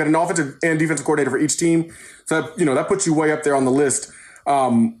defense, you got an offensive and defensive coordinator for each team. So, that puts you way up there on the list.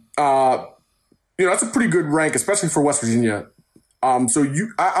 That's a pretty good rank, especially for West Virginia. I'm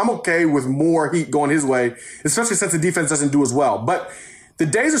okay with more heat going his way, especially since the defense doesn't do as well. But the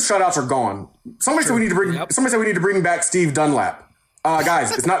days of shutouts are gone. Somebody said we need to bring back Steve Dunlap.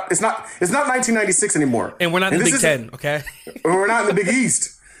 Guys, it's not 1996 anymore. And we're not in the Big Ten, okay? We're not in the Big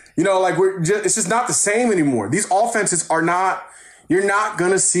East. It's just not the same anymore. These offenses are not. You're not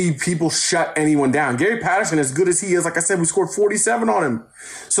gonna see people shut anyone down. Gary Patterson, as good as he is, like I said, we scored 47 on him.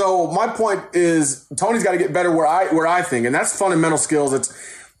 So my point is, Tony's got to get better where I think, and that's fundamental skills. It's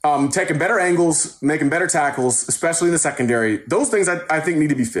taking better angles, making better tackles, especially in the secondary. Those things I think need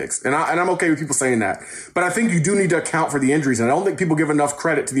to be fixed, and I'm okay with people saying that. But I think you do need to account for the injuries, and I don't think people give enough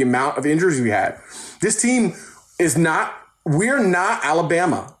credit to the amount of injuries we had. This team is not. We're not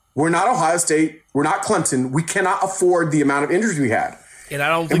Alabama. We're not Ohio State. We're not Clemson. We cannot afford the amount of injuries we had. And I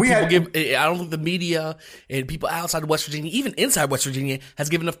don't think I don't think the media and people outside of West Virginia, even inside West Virginia, has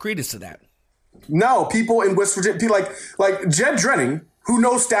given enough credence to that. No, people in West Virginia, like Jed Drenning, who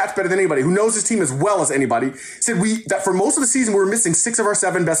knows stats better than anybody, who knows his team as well as anybody, said that for most of the season we were missing 6 of our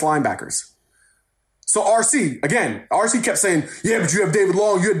 7 best linebackers. So RC kept saying, yeah, but you have David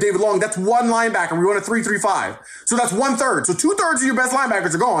Long. That's one linebacker. We run a 3-3-5. So that's 1/3. So 2/3 of your best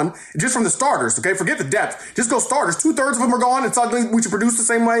linebackers are gone just from the starters. Okay, forget the depth. Just go starters. 2/3 of them are gone, and suddenly we should produce the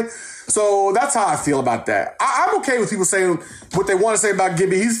same way. So that's how I feel about that. I'm okay with people saying what they want to say about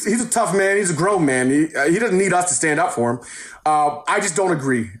Gibby. He's a tough man. He's a grown man. He doesn't need us to stand up for him. I just don't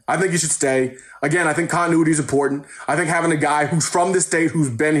agree. I think he should stay. Again, I think continuity is important. I think having a guy who's from this state, who's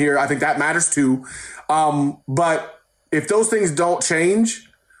been here, I think that matters too. But if those things don't change,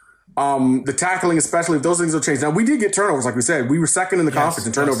 the tackling especially, if those things don't change. Now, we did get turnovers, like we said. We were second in the conference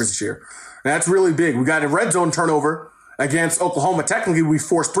in turnovers this year. And that's really big. We got a red zone turnover against Oklahoma. Technically, we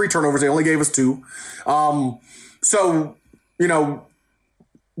forced 3 turnovers. They only gave us 2.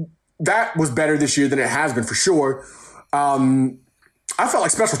 that was better this year than it has been for sure. I felt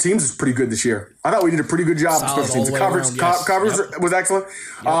like special teams was pretty good this year. I thought we did a pretty good job with special teams. The coverage was excellent.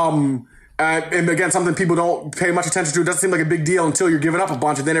 Yep. And again, something people don't pay much attention to. It doesn't seem like a big deal until you're giving up a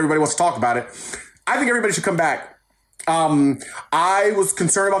bunch, and then everybody wants to talk about it. I think everybody should come back. I was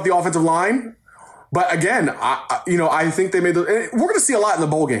concerned about the offensive line, but again, I think they made we're going to see a lot in the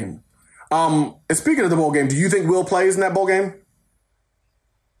bowl game. And speaking of the bowl game, do you think Will plays in that bowl game?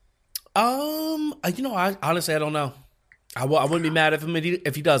 I honestly don't know. I wouldn't be mad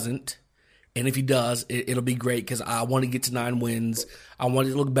if he doesn't. And if he does, it'll be great because I want to get to 9 wins. I want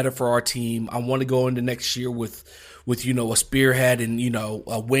it to look better for our team. I want to go into next year with a spearhead and,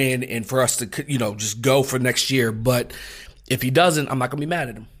 a win and for us to, just go for next year. But if he doesn't, I'm not going to be mad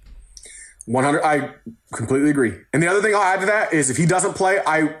at him. 100. I completely agree. And the other thing I'll add to that is if he doesn't play,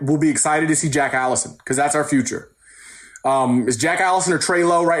 I will be excited to see Jack Allison because that's our future. Is Jack Allison or Trey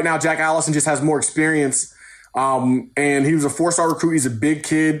Lowe right now? Jack Allison just has more experience. And he was a 4-star recruit. He's a big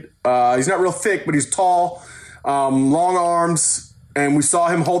kid. He's not real thick, but he's tall, long arms. And we saw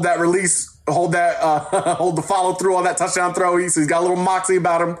him hold that release, hold the follow through on that touchdown throw. He's got a little moxie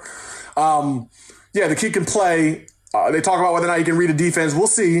about him. The kid can play. They talk about whether or not he can read a defense. We'll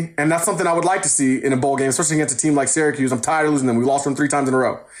see. And that's something I would like to see in a bowl game, especially against a team like Syracuse. I'm tired of losing them. We lost them 3 times in a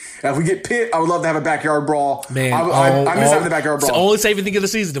row. And if we get Pitt, I would love to have a backyard brawl. Man, I miss having the backyard brawl. It's the only saving thing of the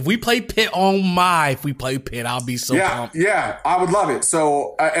season. If we play Pitt, I'll be so pumped. Yeah, I would love it.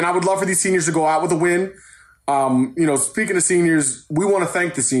 So, and I would love for these seniors to go out with a win. Speaking of seniors, we want to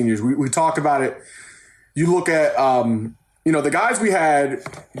thank the seniors. We talked about it. You look at, the guys we had.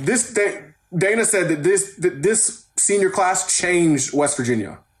 Dana said that this senior class changed West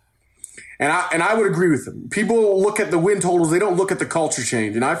Virginia. And I would agree with him. People look at the win totals. They don't look at the culture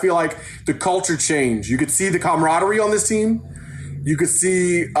change. And I feel like the culture change. You could see the camaraderie on this team. You could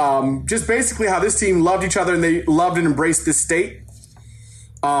see just basically how this team loved each other and they loved and embraced this state.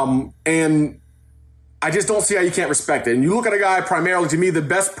 And I just don't see how you can't respect it. And you look at a guy primarily, to me, the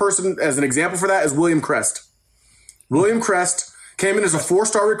best person as an example for that is William Crest. William Crest came in as a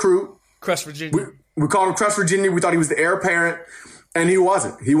 4-star recruit. Crest, Virginia. We called him Crest, Virginia. We thought he was the heir apparent. And he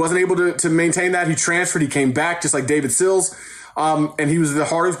wasn't. He wasn't able to maintain that. He transferred. He came back just like David Sills. And he was the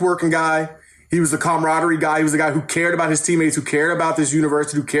hardest working guy. He was the camaraderie guy. He was the guy who cared about his teammates, who cared about this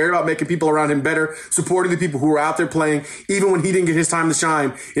university, who cared about making people around him better, supporting the people who were out there playing. Even when he didn't get his time to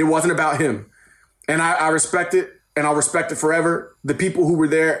shine, it wasn't about him. And I respect it, and I'll respect it forever. The people who were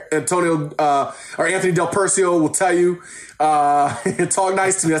there, Anthony Del Percio will tell you, talk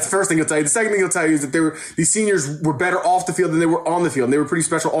nice to me. That's the first thing he'll tell you. The second thing he'll tell you is that these seniors were better off the field than they were on the field. And they were pretty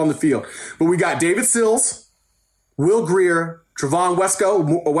special on the field. But we got David Sills, Will Greer, Trevon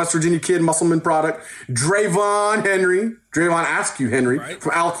Wesco, a West Virginia kid, Musselman product, Drayvon Askew Henry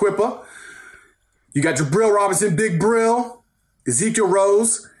from Aliquippa. You got Jabril Robinson, Big Brill, Ezekiel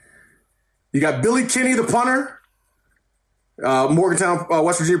Rose. You got Billy Kinney, the punter, Morgantown,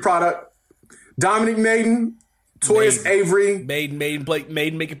 West Virginia product, Dominic Maiden, Toyas Avery. Maiden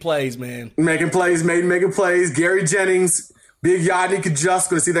making plays, man. Making plays. Gary Jennings, Big Yadnik Just,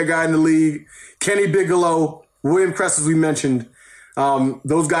 going to see that guy in the league. Kenny Bigelow, William Crest, as we mentioned.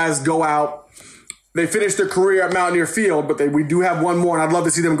 Those guys go out. They finished their career at Mountaineer Field, but we do have one more, and I'd love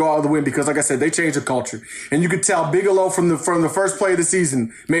to see them go out with a win because, like I said, they changed the culture. And you could tell Bigelow from the first play of the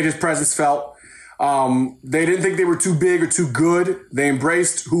season made his presence felt. They didn't think they were too big or too good. They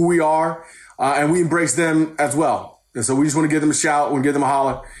embraced who we are, and we embraced them as well. And so we just want to give them a shout and give them a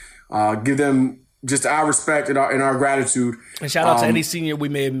holler, give them just our respect and our gratitude. And shout out to any senior we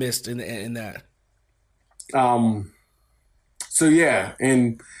may have missed in that. So yeah,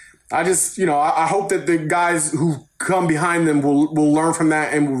 and I just, I hope that the guys who come behind them will learn from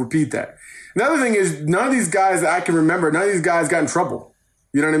that and will repeat that. Another thing is none of these guys that I can remember, none of these guys got in trouble.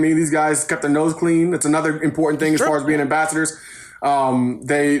 You know what I mean? These guys kept their nose clean. That's another important thing as far as being ambassadors.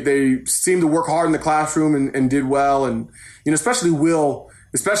 They seemed to work hard in the classroom and did well. And, especially Will,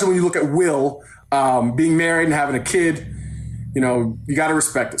 especially when you look at Will being married and having a kid, you got to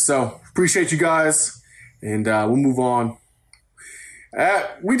respect it. So appreciate you guys. And we'll move on.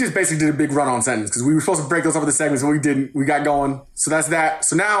 We just basically did a big run-on sentence because we were supposed to break those up into segments and we didn't. We got going. So that's that.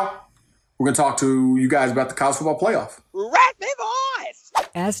 So now we're going to talk to you guys about the college football playoff. Rapid voice!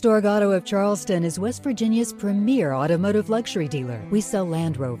 Astorg Auto of Charleston is West Virginia's premier automotive luxury dealer. We sell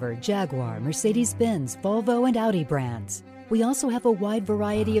Land Rover, Jaguar, Mercedes-Benz, Volvo, and Audi brands. We also have a wide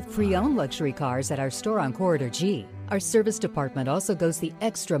variety of pre-owned luxury cars at our store on Corridor G. Our service department also goes the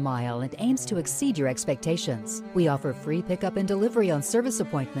extra mile and aims to exceed your expectations. We offer free pickup and delivery on service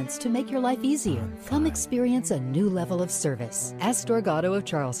appointments to make your life easier. Come experience a new level of service. Astorg Auto of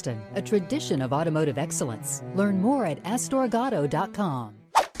Charleston, a tradition of automotive excellence. Learn more at astorgauto.com.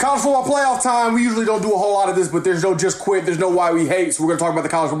 College football playoff time. We usually don't do a whole lot of this, but there's no just quit. There's no why we hate. So we're going to talk about the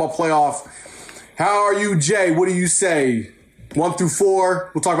college football playoff. How are you, Jay? What do you say? 1 through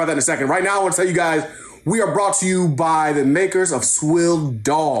 4. We'll talk about that in a second. Right now, I want to tell you guys, we are brought to you by the makers of Swilled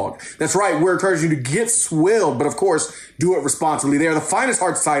Dog. That's right. We're encouraging you to get swilled, but of course, do it responsibly. They are the finest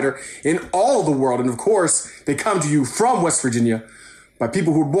hard cider in all of the world. And of course, they come to you from West Virginia by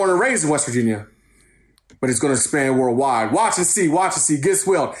people who were born and raised in West Virginia. But it's going to expand worldwide. Watch and see, get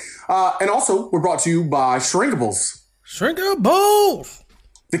swilled. And also, we're brought to you by Shrinkables. Shrinkables!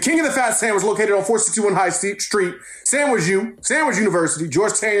 The king of the fat sandwich located on 461 High Street, Sandwich University,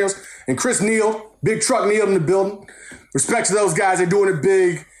 George Daniels and Chris Neal, Big Truck Neal in the building. Respect to those guys, they're doing it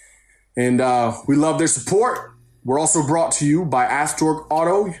big. And we love their support. We're also brought to you by Astorg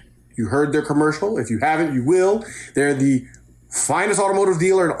Auto. You heard their commercial. If you haven't, you will. They're the finest automotive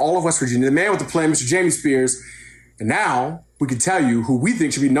dealer in all of West Virginia. The man with the plan, Mr. Jamie Spears. And now we can tell you who we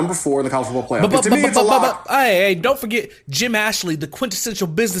think should be number 4 in the college football playoff. To me, it's a lock. Hey, don't forget Jim Ashley, the quintessential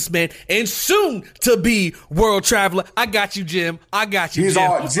businessman and soon to be world traveler. I got you, Jim. I got you,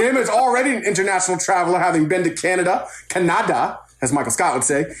 Jim. Jim is already an international traveler, having been to Canada, as Michael Scott would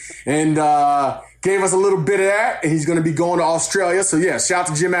say, and gave us a little bit of that. And he's going to be going to Australia. So yeah, shout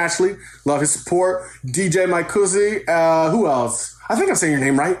out to Jim Ashley. Love his support. DJ Mike Kuzi. Who else? I think I'm saying your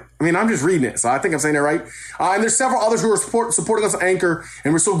name right. I mean, I'm just reading it, so I think I'm saying it right. And there's several others who are supporting us on Anchor,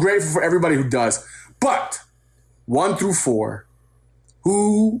 and we're so grateful for everybody who does. But 1 through 4,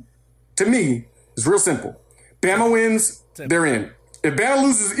 who, to me, is real simple. Bama wins, they're in. If Bama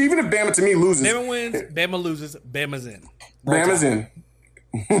loses, even if Bama, to me, loses. Bama wins, Bama loses, Bama's in. Bama's in.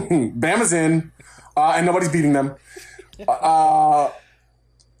 Bama's in, and nobody's beating them.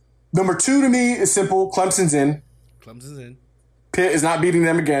 Number 2 to me is simple. Clemson's in. Clemson's in. Pitt is not beating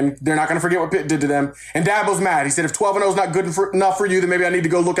them again. They're not going to forget what Pitt did to them. And Dabo's mad. He said, if 12-0 is not good enough for you, then maybe I need to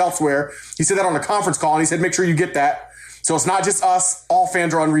go look elsewhere. He said that on a conference call, and he said, make sure you get that. So it's not just us. All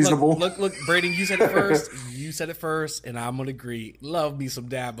fans are unreasonable. Look, Braden, you said it first. You said it first, and I'm going to agree. Love me some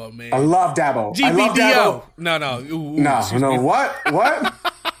Dabo, man. I love Dabo. GBDO. I love Dabo. No. No. What?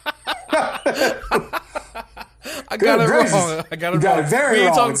 I got it wrong. You got it very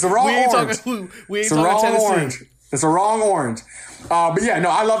wrong. It's the wrong orange. We ain't talking Tennessee. It's the wrong orange. But yeah, no,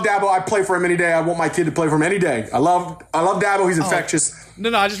 I love Dabo. I play for him any day. I want my kid to play for him any day. I love Dabo. He's infectious.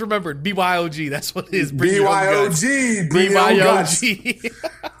 No, I just remembered BYOG. That's what it is. BYOG. BYOG.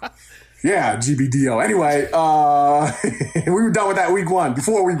 Yeah, GBDO. Anyway, we were done with that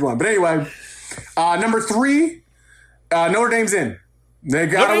before week one. But anyway, number 3, Notre Dame's in. They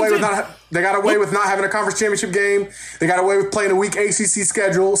got away with not having a conference championship game. They got away with playing a weak ACC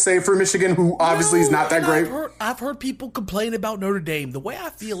schedule, save for Michigan, who obviously is not that great. I've heard people complain about Notre Dame. The way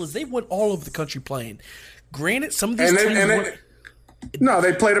I feel is they went all over the country playing. Granted, some of these teams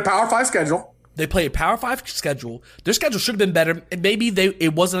they played a Power 5 schedule. They play a Power 5 schedule. Their schedule should have been better, and maybe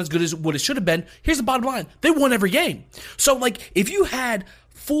it wasn't as good as what it should have been. Here's the bottom line. They won every game. So, if you had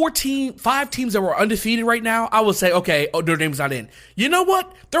 5 teams that were undefeated right now, I would say, okay, Notre Dame's not in. You know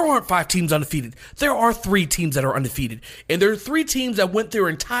what? There aren't 5 teams undefeated. There are 3 teams that are undefeated. And there are 3 teams that went their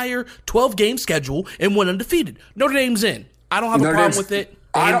entire 12-game schedule and went undefeated. Notre Dame's in. I don't have a problem with it.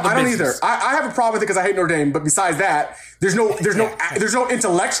 I don't either. I have a problem with it because I hate Notre Dame. But besides that, there's no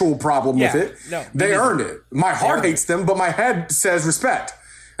intellectual problem with it. No, they earned it. My heart hates them, but my head says respect.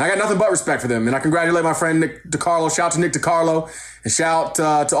 I got nothing but respect for them. And I congratulate my friend Nick DiCarlo. Shout out to Nick DiCarlo. And shout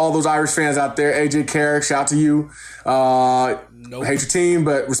to all those Irish fans out there. AJ Carrick, shout out to you. Hate your team,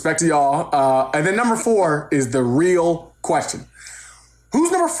 but respect to y'all. And then number 4 is the real question. Who's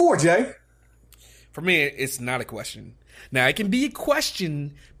number 4, Jay? For me, it's not a question. Now, it can be a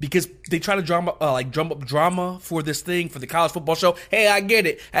question because they try to drum up drama for this thing, for the college football show. Hey, I get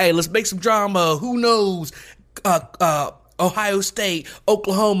it. Hey, let's make some drama. Who knows? Ohio State,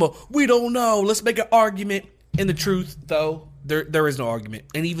 Oklahoma. We don't know. Let's make an argument. And the truth, though, there is no argument.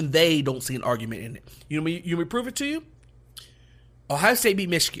 And even they don't see an argument in it. You want me to prove it to you? Ohio State beat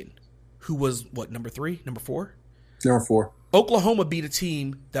Michigan, who was, number 3? Number 4? Number 4. Oklahoma beat a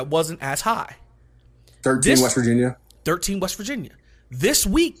team that wasn't as high. 13 West Virginia. 13 West Virginia. This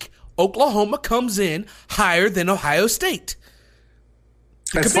week, Oklahoma comes in higher than Ohio State.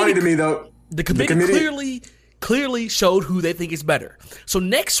 It's funny to me, though. The committee clearly showed who they think is better. So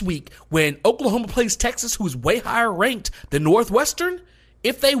next week, when Oklahoma plays Texas, who's way higher ranked than Northwestern,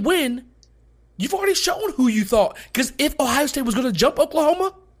 if they win, You've already shown who you thought. Because if Ohio State was going to jump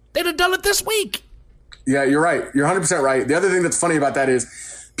Oklahoma, they'd have done it this week. Yeah, you're right. You're 100% right. The other thing that's funny about that is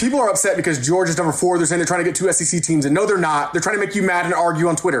people are upset because Georgia's number 4. They're saying they're trying to get 2 SEC teams, and no, they're not. They're trying to make you mad and argue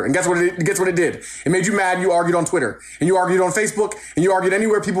on Twitter. And guess what it did? It made you mad. You argued on Twitter, and you argued on Facebook, and you argued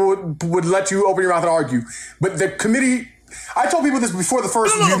anywhere people would let you open your mouth and argue. But the committee, I told people this before the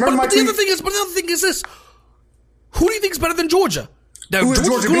first. No, but the other thing is this: who do you think is better than Georgia? Now,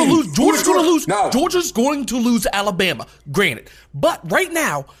 Georgia's going to lose. Georgia's going to lose. No. Georgia's going to lose to Alabama. Granted, but right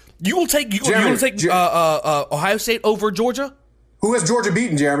now you will take Ohio State over Georgia. Who has Georgia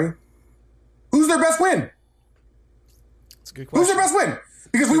beaten, Jeremy? Who's their best win? That's a good question. Who's their best win?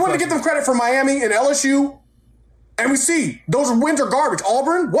 Because we want to give them credit for Miami and LSU, and we see those wins are garbage.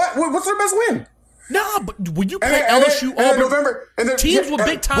 Auburn, what's their best win? Nah, but when you play LSU, Auburn, teams with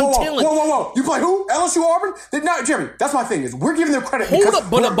big time talent. Whoa! You play who? LSU, Auburn? No, Jeremy, that's my thing. Is we're giving them credit.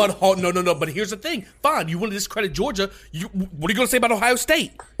 But here's the thing. Fine, you want to discredit Georgia. What are you going to say about Ohio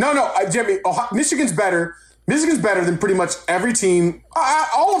State? No, Jeremy. Michigan's better. Michigan's better than pretty much every team.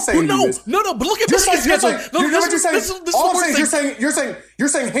 All I'm saying is no. But look at Michigan's schedule. You're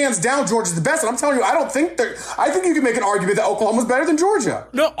saying hands down Georgia's the best, and I'm telling you, I don't think that. I think you can make an argument that Oklahoma's better than Georgia.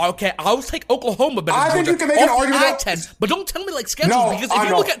 No, okay, I'll take Oklahoma better. I than think Georgia. You can make an argument. But don't tell me like schedules because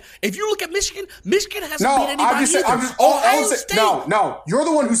if you look at Michigan hasn't beat anybody either. Ohio State. No, you're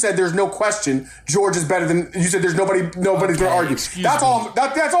the one who said there's no question Georgia's better than. You said there's nobody's going to argue. That's all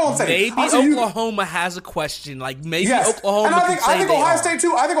I'm saying. Maybe Oklahoma has a question. Like maybe Oklahoma. And I think Ohio State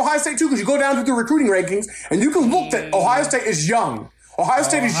too. I think Ohio State too because you go down to the recruiting rankings and you can look that Ohio State is young. Ohio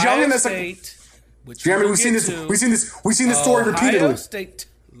State is young in this. Jeremy, we've seen this story repeatedly. Ohio State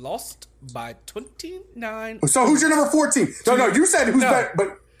lost by 29. So who's your number 14? No, you said who's better,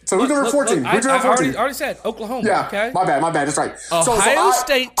 but so who's number 14? Who's your number 14? I already said Oklahoma. Yeah, okay. My bad. That's right. Ohio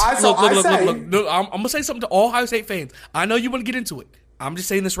State. Look. I'm gonna say something to all Ohio State fans. I know you want to get into it. I'm just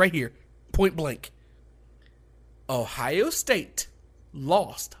saying this right here, point blank. Ohio State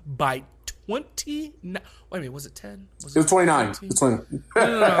lost by 29. Wait a minute, was it 10? It was 29. It was 29.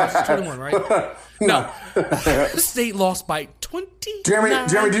 No, it's 21, right? No. Ohio State lost by 29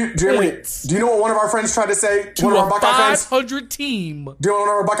 Jeremy, points. Do you know what one of our friends tried to say? To one of our a Buckeye 500 team. Do you know what one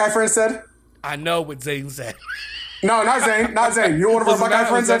of our Buckeye friends said? I know what Zane said. No, not Zane. You know what one of our Buckeye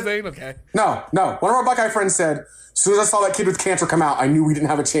friends said? Zane? Okay. No. One of our Buckeye friends said, as soon as I saw that kid with cancer come out, I knew we didn't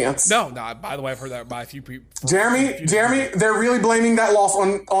have a chance. No. By the way, I've heard that by a few people. Jeremy, they're really blaming that loss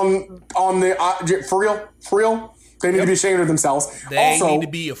on the for real. They need to be ashamed of themselves. They need to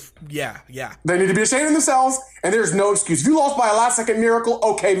be yeah. They need to be ashamed of themselves, and there's no excuse. If you lost by a last-second miracle,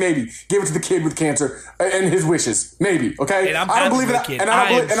 okay, maybe give it to the kid with cancer and his wishes, maybe. Okay, and I don't believe in that. And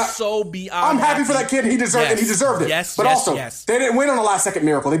I'm happy for that kid. He deserved it. Yes, but they didn't win on a last-second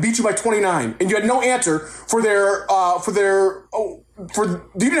miracle. They beat you by 29, and you had no answer for their. You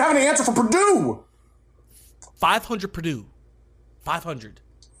didn't have any answer for Purdue. 500 Purdue. 500.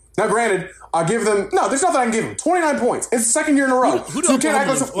 Now, granted, I'll give them... No, there's nothing I can give them. 29 points. It's the second year in a row. Who do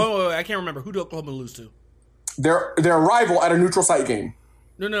Oklahoma lose? Wait, I can't remember. Who do Oklahoma lose to? Their rival at a neutral site game.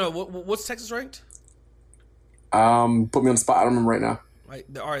 No. What's Texas ranked? Put me on the spot. I don't remember right now.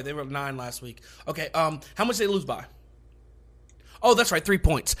 All right, they were 9 last week. Okay, how much did they lose by? Oh, that's right, 3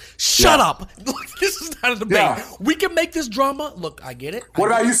 points. Shut up. Look, this is not a debate. Yeah. We can make this drama. Look, I get it. What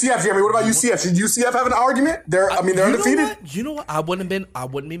about UCF, Jeremy? What about UCF? Should UCF have an argument? They're undefeated. You know what? I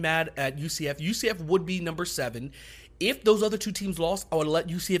wouldn't be mad at UCF. UCF would be number 7. If those other 2 teams lost, I would let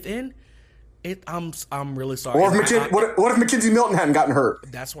UCF in. I'm really sorry. Or if what if McKenzie Milton hadn't gotten hurt?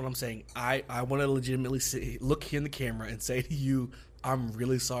 That's what I'm saying. I want to legitimately look here in the camera and say to you, I'm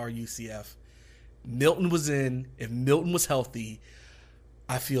really sorry, UCF. Milton was in. If Milton was healthy,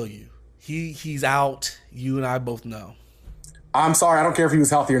 I feel you. He's out. You and I both know. I'm sorry. I don't care if he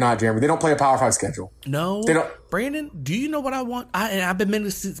was healthy or not, Jeremy. They don't play a Power 5 schedule. No. They don't. Brandon, do you know what I want? I've been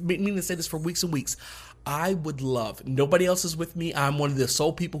meaning to say this for weeks and weeks. I would love, nobody else is with me. I'm one of the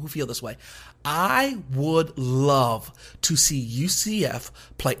sole people who feel this way. I would love to see UCF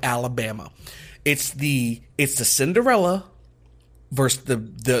play Alabama. It's the Cinderella versus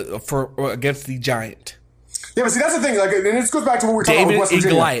against the Giant. Yeah, but see, that's the thing. Like, and this goes back to what we were talking about with West Virginia.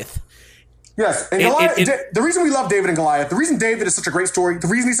 David and Goliath. Yes, and Goliath. The reason we love David and Goliath, the reason David is such a great story, the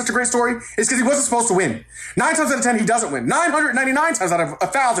reason he's such a great story is because he wasn't supposed to win. 9 times out of 10, he doesn't win. 999 times out of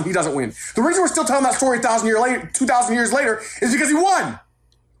 1,000, he doesn't win. The reason we're still telling that story 2,000 years later is because he won,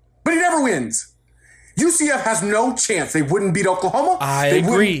 but he never wins. UCF has no chance. They wouldn't beat Oklahoma. I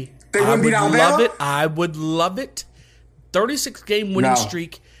agree. They wouldn't beat Alabama. I would love it. 36-game winning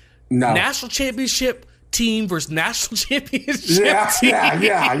streak. No. National championship. team versus national championship team.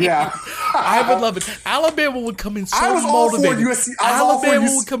 Yeah. I would love it. Alabama would come in so motivated. Alabama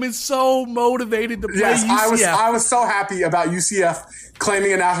would come in so motivated to play UCF. I was so happy about UCF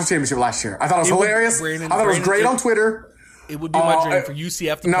claiming a national championship last year. I thought it was hilarious. I thought it was great on Twitter. It would be my dream for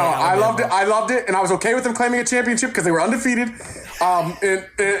UCF to play Alabama. I loved it, and I was okay with them claiming a championship because they were undefeated. And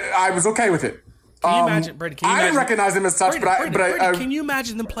I was okay with it. Can you imagine, Brady? I didn't recognize them as such, Brady, can you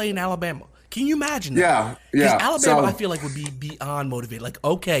imagine them playing Alabama? Can you imagine that? Yeah. Because Alabama, I feel like, would be beyond motivated. Like,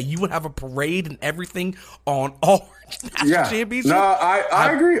 okay, you would have a parade and everything on Orange National Championship. No,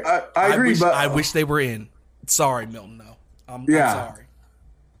 I agree. I agree, but I wish they were in. Sorry, Milton. No, I'm sorry.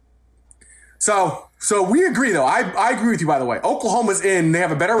 So we agree, though. I agree with you, by the way. Oklahoma's in. They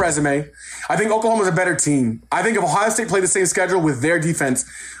have a better resume. I think Oklahoma's a better team. I think if Ohio State played the same schedule with their defense,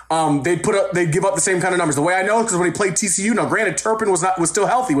 they'd give up the same kind of numbers. The way I know is because when they played TCU, now granted Turpin was still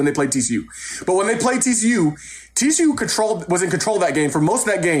healthy when they played TCU, but when they played TCU was in control of that game for most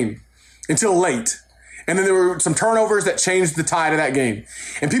of that game until late. And then there were some turnovers that changed the tide of that game.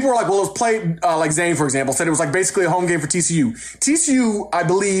 And people were like, well, it was played, like Zane, for example, said it was like basically a home game for TCU. TCU, I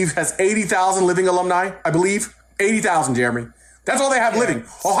believe, has 80,000 living alumni. I believe 80,000, Jeremy. That's all they have living.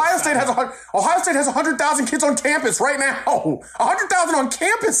 Ohio State has 100,000 kids on campus right now. 100,000 on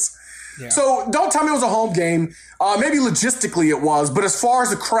campus. Yeah. So don't tell me it was a home game. Maybe logistically it was, but as far as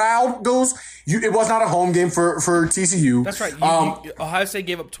the crowd goes, it was not a home game for TCU. That's right. Ohio State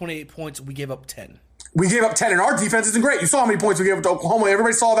gave up 28 points. We gave up 10. We gave up 10, and our defense isn't great. You saw how many points we gave up to Oklahoma.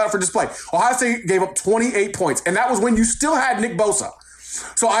 Everybody saw that for display. Ohio State gave up 28 points, and that was when you still had Nick Bosa.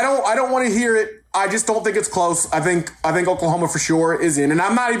 So I don't want to hear it. I just don't think it's close. I think Oklahoma for sure is in, and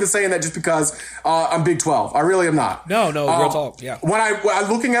I'm not even saying that just because I'm Big 12. I really am not. No, real talk. Yeah. When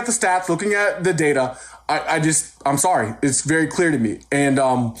I'm looking at the stats, looking at the data, I'm sorry. It's very clear to me, and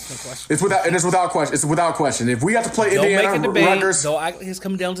it's without question. It's without question. If we have to play Indiana, Rutgers, it's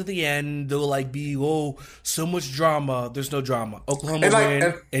coming down to the end. They'll be so much drama. There's no drama. Oklahoma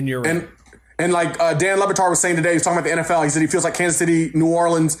win, and you're in. And like Dan Lebatard was saying today, he was talking about the NFL. He said he feels like Kansas City, New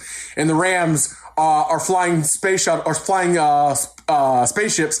Orleans, and the Rams are flying spaceships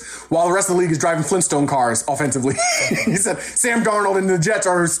while the rest of the league is driving Flintstone cars offensively. He said Sam Darnold and the Jets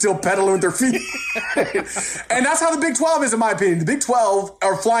are still pedaling with their feet. And that's how the Big 12 is, in my opinion. The Big 12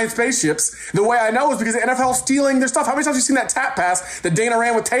 are flying spaceships. The way I know is because the NFL is stealing their stuff. How many times have you seen that tap pass that Dana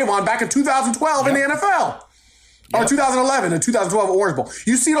ran with Tavon back in 2012 in the NFL? Or 2011, the 2012 Orange Bowl.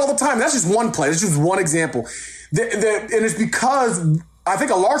 You see it all the time. That's just one play. That's just one example. And it's because I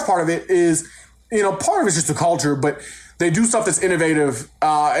think a large part of it is, part of it's just the culture, but they do stuff that's innovative.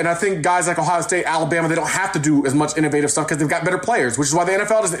 And I think guys like Ohio State, Alabama, they don't have to do as much innovative stuff because they've got better players, which is why the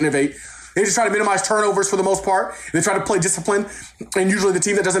NFL doesn't innovate. They just try to minimize turnovers for the most part. They try to play discipline. And usually the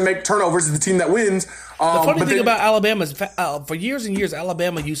team that doesn't make turnovers is the team that wins. The funny thing about Alabama is for years and years,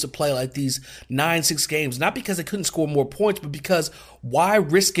 Alabama used to play like these 9-6 games, not because they couldn't score more points, but because why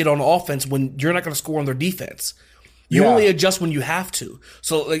risk it on offense when you're not going to score on their defense? You only adjust when you have to.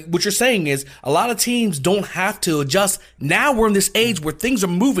 So like what you're saying is a lot of teams don't have to adjust. Now we're in this age where things are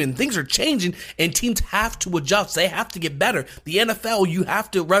moving, things are changing, and teams have to adjust. They have to get better. The NFL, you have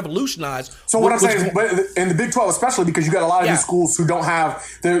to revolutionize. So what I'm saying is, but in the Big 12 especially, because you got a lot of these schools who don't have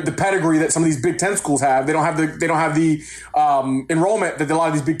the pedigree that some of these Big 10 schools have. They don't have the enrollment that a lot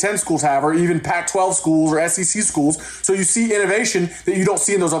of these Big 10 schools have, or even Pac-12 schools or SEC schools. So you see innovation that you don't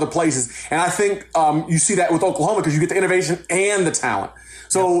see in those other places. And I think you see that with Oklahoma because you get the innovation and the talent.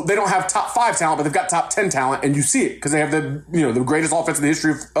 So they don't have top 5 talent, but they've got top 10 talent, and you see it because they have the greatest offense in the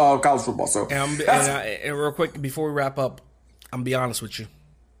history of college football. So and real quick before we wrap up, I'm gonna be honest with you.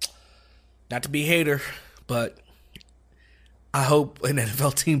 Not to be a hater, but I hope an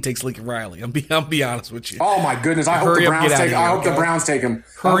NFL team takes Lincoln Riley. I'll be honest with you. Oh my goodness! I hope the Browns take. I hope the Browns take him.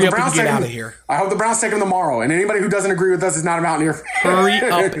 Hurry up and get out of here. I hope the Browns take him tomorrow. And anybody who doesn't agree with us is not a Mountaineer. Hurry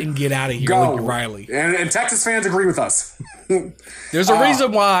up and get out of here, Go. Lincoln Riley. And Texas fans agree with us. There's a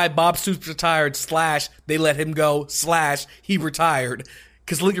reason why Bob Stoops retired. / they let him go. / he retired.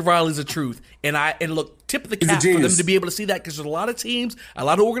 Because Lincoln Riley's the truth. And look, tip of the cap for them to be able to see that, because there's a lot of teams, a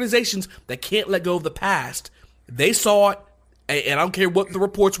lot of organizations that can't let go of the past. They saw it, and I don't care what the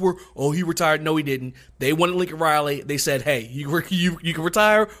reports were. Oh, he retired. No, he didn't. They wanted Lincoln Riley. They said, hey, you can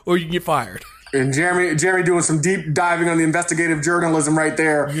retire or you can get fired. And Jeremy doing some deep diving on the investigative journalism right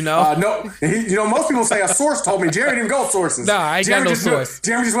there. Most people say a source told me. Jeremy didn't go with sources. No, I ain't got no source.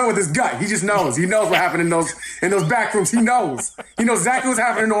 Jeremy just went with his gut. He just knows. He knows what happened in those back rooms. He knows. He knows exactly what's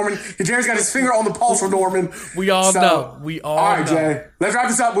happening to Norman. And Jeremy's got his finger on the pulse of Norman. We all know. All right, Jay. Let's wrap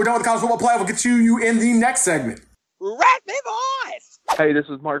this up. We're done with the college football playoff. We'll get you in the next segment. Rat me voice! Hey, this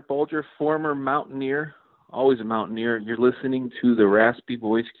is Mark Bolger, former Mountaineer, always a Mountaineer. You're listening to the Raspy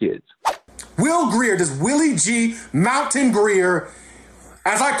Voice Kids. Will Greer, does Willie G. Mountain Greer,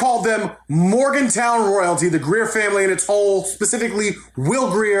 as I call them, Morgantown royalty, the Greer family in its whole, specifically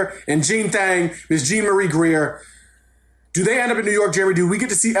Will Greer and Jean Thang, Miss Jean Marie Greer, do they end up in New York, Jeremy? Do we get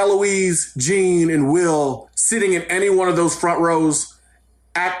to see Eloise, Jean, and Will sitting in any one of those front rows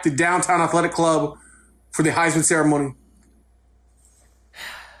at the Downtown Athletic Club for the Heisman ceremony?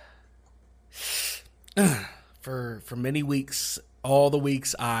 For many weeks, all the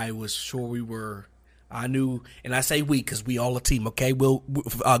weeks, I was sure I knew, and I say we because we all a team, okay? Will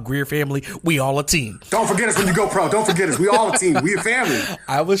Greer family, we all a team. Don't forget us when you go pro. Don't forget us. We all a team. We a family.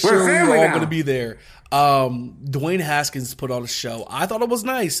 I was sure we were all going to be there. Dwayne Haskins put on a show. I thought it was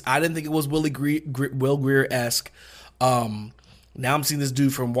nice. I didn't think it was Will Greer-esque. Now I'm seeing this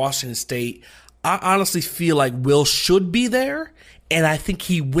dude from Washington State. I honestly feel like Will should be there, and I think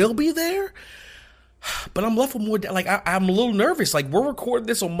he will be there. But I'm left with more. Like I'm a little nervous. Like we're recording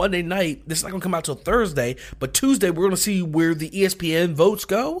this on Monday night. This is not going to come out till Thursday. But Tuesday we're going to see where the ESPN votes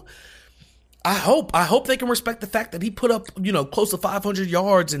go. I hope they can respect the fact that he put up close to 500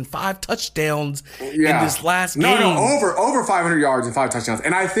 yards and 5 touchdowns in this last game. No, over 500 yards and 5 touchdowns.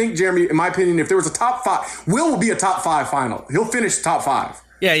 And I think, Jeremy, in my opinion, if there was a top 5, Will be a top 5 final. He'll finish top 5.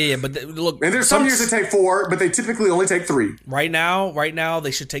 Yeah. But look, and there's some years they take 4, but they typically only take 3. Right now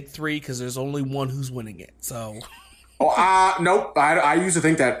they should take 3 because there's only one who's winning it. So. Nope. I used to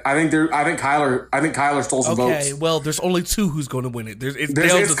think that. I think Kyler stole some votes. Okay, well, there's only 2 who's going to win it. It's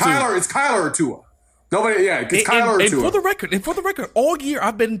Kyler or Tua. Nobody. Yeah, it's Kyler or Tua. For the record, all year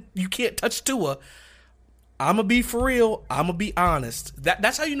you can't touch Tua. I'm gonna be for real. I'm gonna be honest.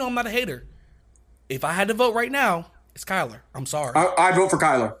 That's how you know I'm not a hater. If I had to vote right now, it's Kyler. I'm sorry. I vote for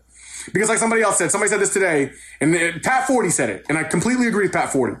Kyler because, like somebody said this today, and Pat Forty said it, and I completely agree with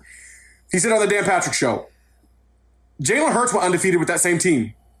Pat Forty. He said on the Dan Patrick Show, Jalen Hurts went undefeated with that same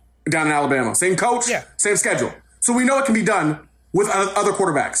team down in Alabama. Same coach, same schedule. So we know it can be done with other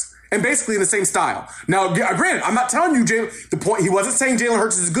quarterbacks and basically in the same style. Now, granted, I'm not telling you the point. He wasn't saying Jalen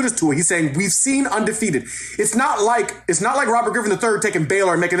Hurts is as good as Tua. He's saying we've seen undefeated. It's not like Robert Griffin III taking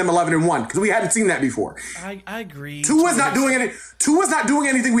Baylor and making them 11-1 because we hadn't seen that before. I agree. Tua's not doing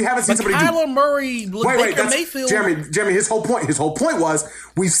anything we haven't seen somebody do. Kyler Murray, Baker Mayfield. Jeremy, his whole point was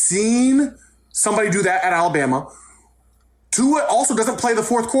we've seen somebody do that at Alabama. Tua also doesn't play the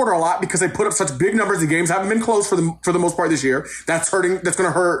fourth quarter a lot because they put up such big numbers. The games haven't been close for the most part this year. That's going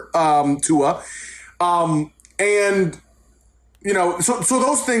to hurt Tua. So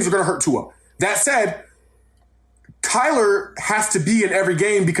those things are going to hurt Tua. That said, Kyler has to be in every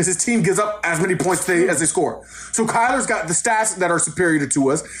game because his team gives up as many points as they score. So Kyler's got the stats that are superior to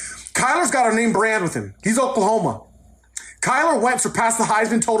Tua's. Kyler's got a name brand with him. He's Oklahoma. Kyler Wentz surpassed the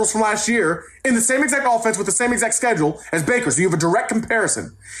Heisman totals from last year in the same exact offense with the same exact schedule as Baker. So you have a direct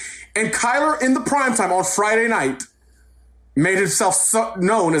comparison. And Kyler in the primetime on Friday night made himself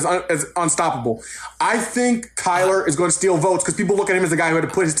known as unstoppable. I think Kyler is going to steal votes because people look at him as the guy who had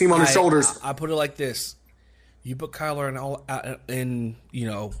to put his team on his shoulders. I put it like this. You put Kyler in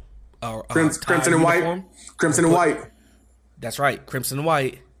crimson and white. Crimson and white. That's right. Crimson and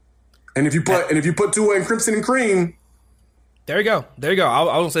white. And if you put Tua in crimson and cream. There you go. I was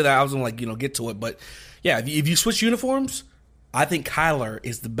gonna say that. I was gonna get to it, but yeah, if you switch uniforms, I think Kyler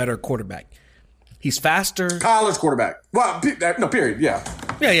is the better quarterback. He's faster. Kyler's quarterback. Well, no, period. Yeah.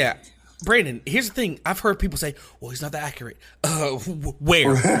 Yeah. Brandon, here's the thing. I've heard people say, "Well, he's not that accurate."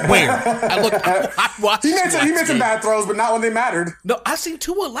 Where? I watched. He made some bad throws, but not when they mattered. No, I seen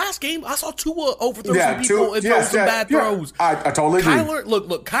Tua last game. I saw Tua overthrow some people and throw some bad throws. I totally agree.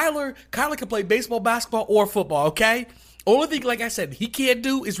 Kyler can play baseball, basketball, or football. Okay. Only thing, like I said, he can't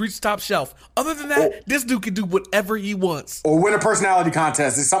do is reach the top shelf. Other than that, this dude can do whatever he wants. Or win a personality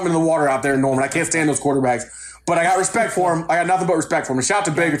contest. There's something in the water out there, Norman. I can't stand those quarterbacks. But I got respect for him. I got nothing but respect for him. And shout out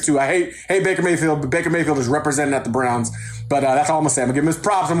to Baker, too. I hate Baker Mayfield, but Baker Mayfield is representing at the Browns. But that's all I'm going to say. I'm going to give him his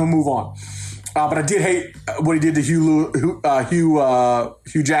props and we'll move on. But I did hate what he did to Hugh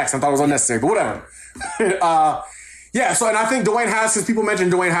Jackson. I thought it was unnecessary, but whatever. So, and I think Dwayne Haskins, people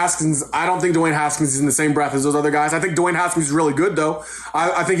mentioned Dwayne Haskins. I don't think Dwayne Haskins is in the same breath as those other guys. I think Dwayne Haskins is really good, though.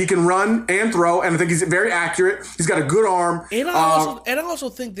 I think he can run and throw, and I think he's very accurate. He's got a good arm. And I also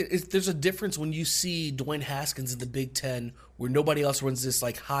think that there's a difference when you see Dwayne Haskins in the Big Ten where nobody else runs this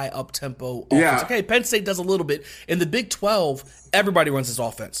like high up-tempo offense. Yeah. Okay, Penn State does a little bit. In the Big 12, everybody runs this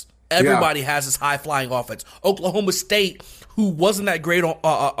offense. Everybody has this high-flying offense. Oklahoma State, who wasn't that great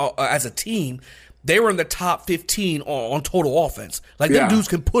as a team, they were in the top 15 on total offense. Like, them dudes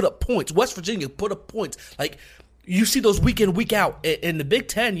can put up points. West Virginia put up points. Like, you see those week in, week out. In the Big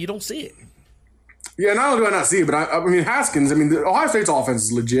Ten, you don't see it. Yeah, not only do I not see it, but I mean, Haskins, Ohio State's offense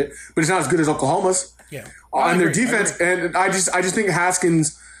is legit, but it's not as good as Oklahoma's. Yeah. And their defense, and I just think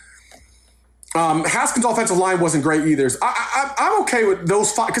Haskins' offensive line wasn't great either. I'm okay with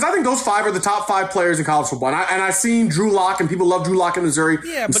those five, because I think those five are the top 5 players in college football. And I've seen Drew Lock, and people love Drew Lock in Missouri.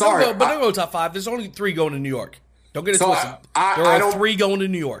 Yeah, but don't go top 5. There's only 3 going to New York. Don't get it twisted. There are 3 going to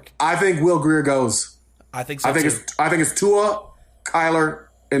New York. I think Will Grier goes. I think so, too. I think it's Tua, Kyler,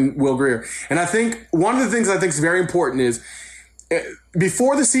 and Will Grier. And I think one of the things I think is very important is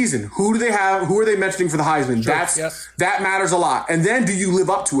before the season, who do they have? Who are they mentioning for the Heisman? Sure, That matters a lot. And then do you live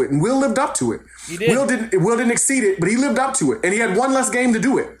up to it? And Will lived up to it. He did. Will didn't exceed it, but he lived up to it. And he had one less game to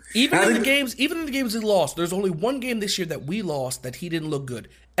do it. Even in the games he lost, there's only one game this year that we lost that he didn't look good.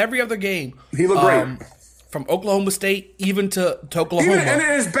 Every other game, he looked great. From Oklahoma State even to Oklahoma. And in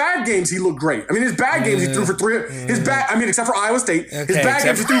his bad games, he looked great. His bad games, he threw for 300. Except for Iowa State. His bad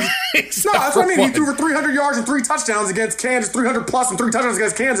games, he threw. No, that's what I mean. He threw for 300 yards and 3 touchdowns against Kansas, 300 plus and 3 touchdowns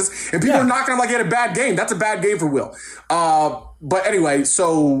against Kansas. And people are knocking him like he had a bad game. That's a bad game for Will. But anyway,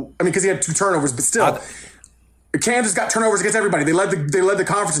 because he had 2 turnovers, but still. Kansas got turnovers against everybody. They led the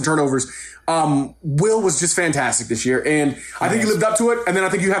conference in turnovers. Will was just fantastic this year, and I think he lived up to it. And then I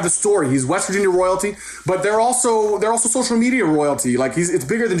think you have the story. He's West Virginia royalty, but they're also social media royalty. Like it's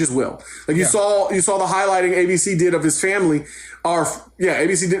bigger than just Will. Like you saw the highlighting ABC did of his family.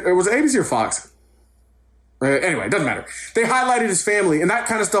 ABC did. Was it ABC or Fox? Anyway, it doesn't matter. They highlighted his family, and that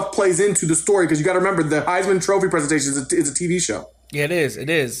kind of stuff plays into the story because you got to remember the Heisman Trophy presentation is a TV show. Yeah, it is. It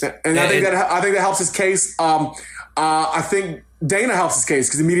is, and I think that helps his case. I think Dana helps his case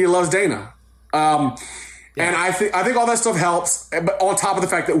because the media loves Dana. And I think all that stuff helps, but on top of the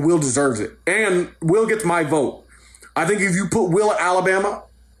fact that Will deserves it, and Will gets my vote. I think if you put Will at Alabama,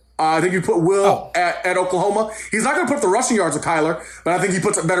 I think you put Will at Oklahoma. He's not going to put up the rushing yards of Kyler, but I think he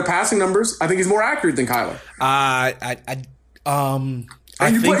puts up better passing numbers. I think he's more accurate than Kyler.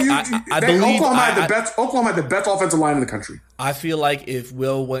 Oklahoma had the best offensive line in the country. I feel like if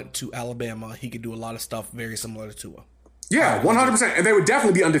Will went to Alabama, he could do a lot of stuff very similar to Tua. Yeah, 100%. And they would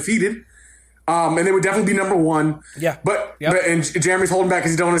definitely be undefeated. And they would definitely be number 1. Yeah. But Jeremy's holding back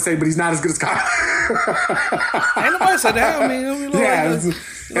because he don't want to say, but he's not as good as Kyle. Ain't nobody said that.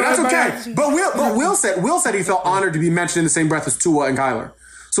 And that's okay. But Will said he felt honored to be mentioned in the same breath as Tua and Kyler.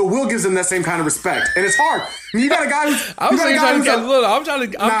 So Will gives him that same kind of respect, and it's hard. You got a guy who's. I'm trying to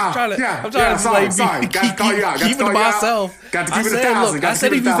call you out. Keep it to myself. Got to keep it 1,000. I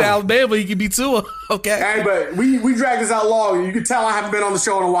said if he's Alabama, he could be Tua. Okay. Hey, but we dragged this out long. You can tell I haven't been on the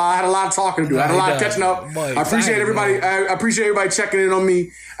show in a while. I had a lot of talking to do. I had a lot of catching up. I appreciate everybody. I appreciate everybody checking in on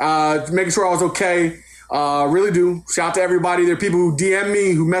me, making sure I was okay. Really do. Shout out to everybody. There are people who DM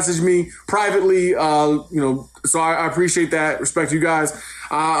me, who message me privately. So I appreciate that. Respect you guys.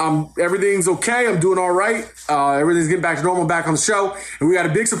 Everything's okay. I'm doing all right. Everything's getting back to normal, back on the show. And we got a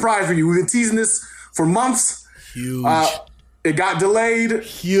big surprise for you. We've been teasing this for months. Huge. It got delayed.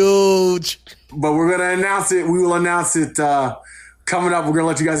 Huge. But we're going to announce it. We will announce it coming up. We're going to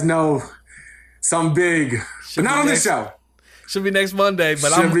let you guys know something big. But not on this show. Should be next Monday,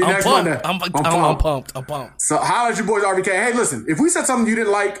 but I'm pumped. I'm pumped. So holla at your boys, RBK. Hey, listen, if we said something you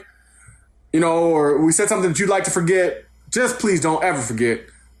didn't like, or we said something that you'd like to forget, just please don't ever forget,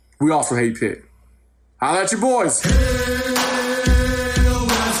 we also hate Pitt. Holla at your boys. Hail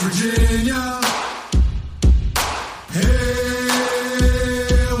West Virginia.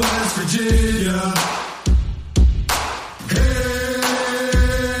 Hail West Virginia.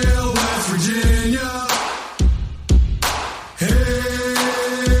 Hail West Virginia.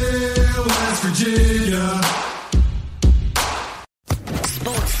 Hail West Virginia.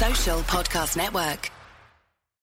 Sports Social Podcast Network.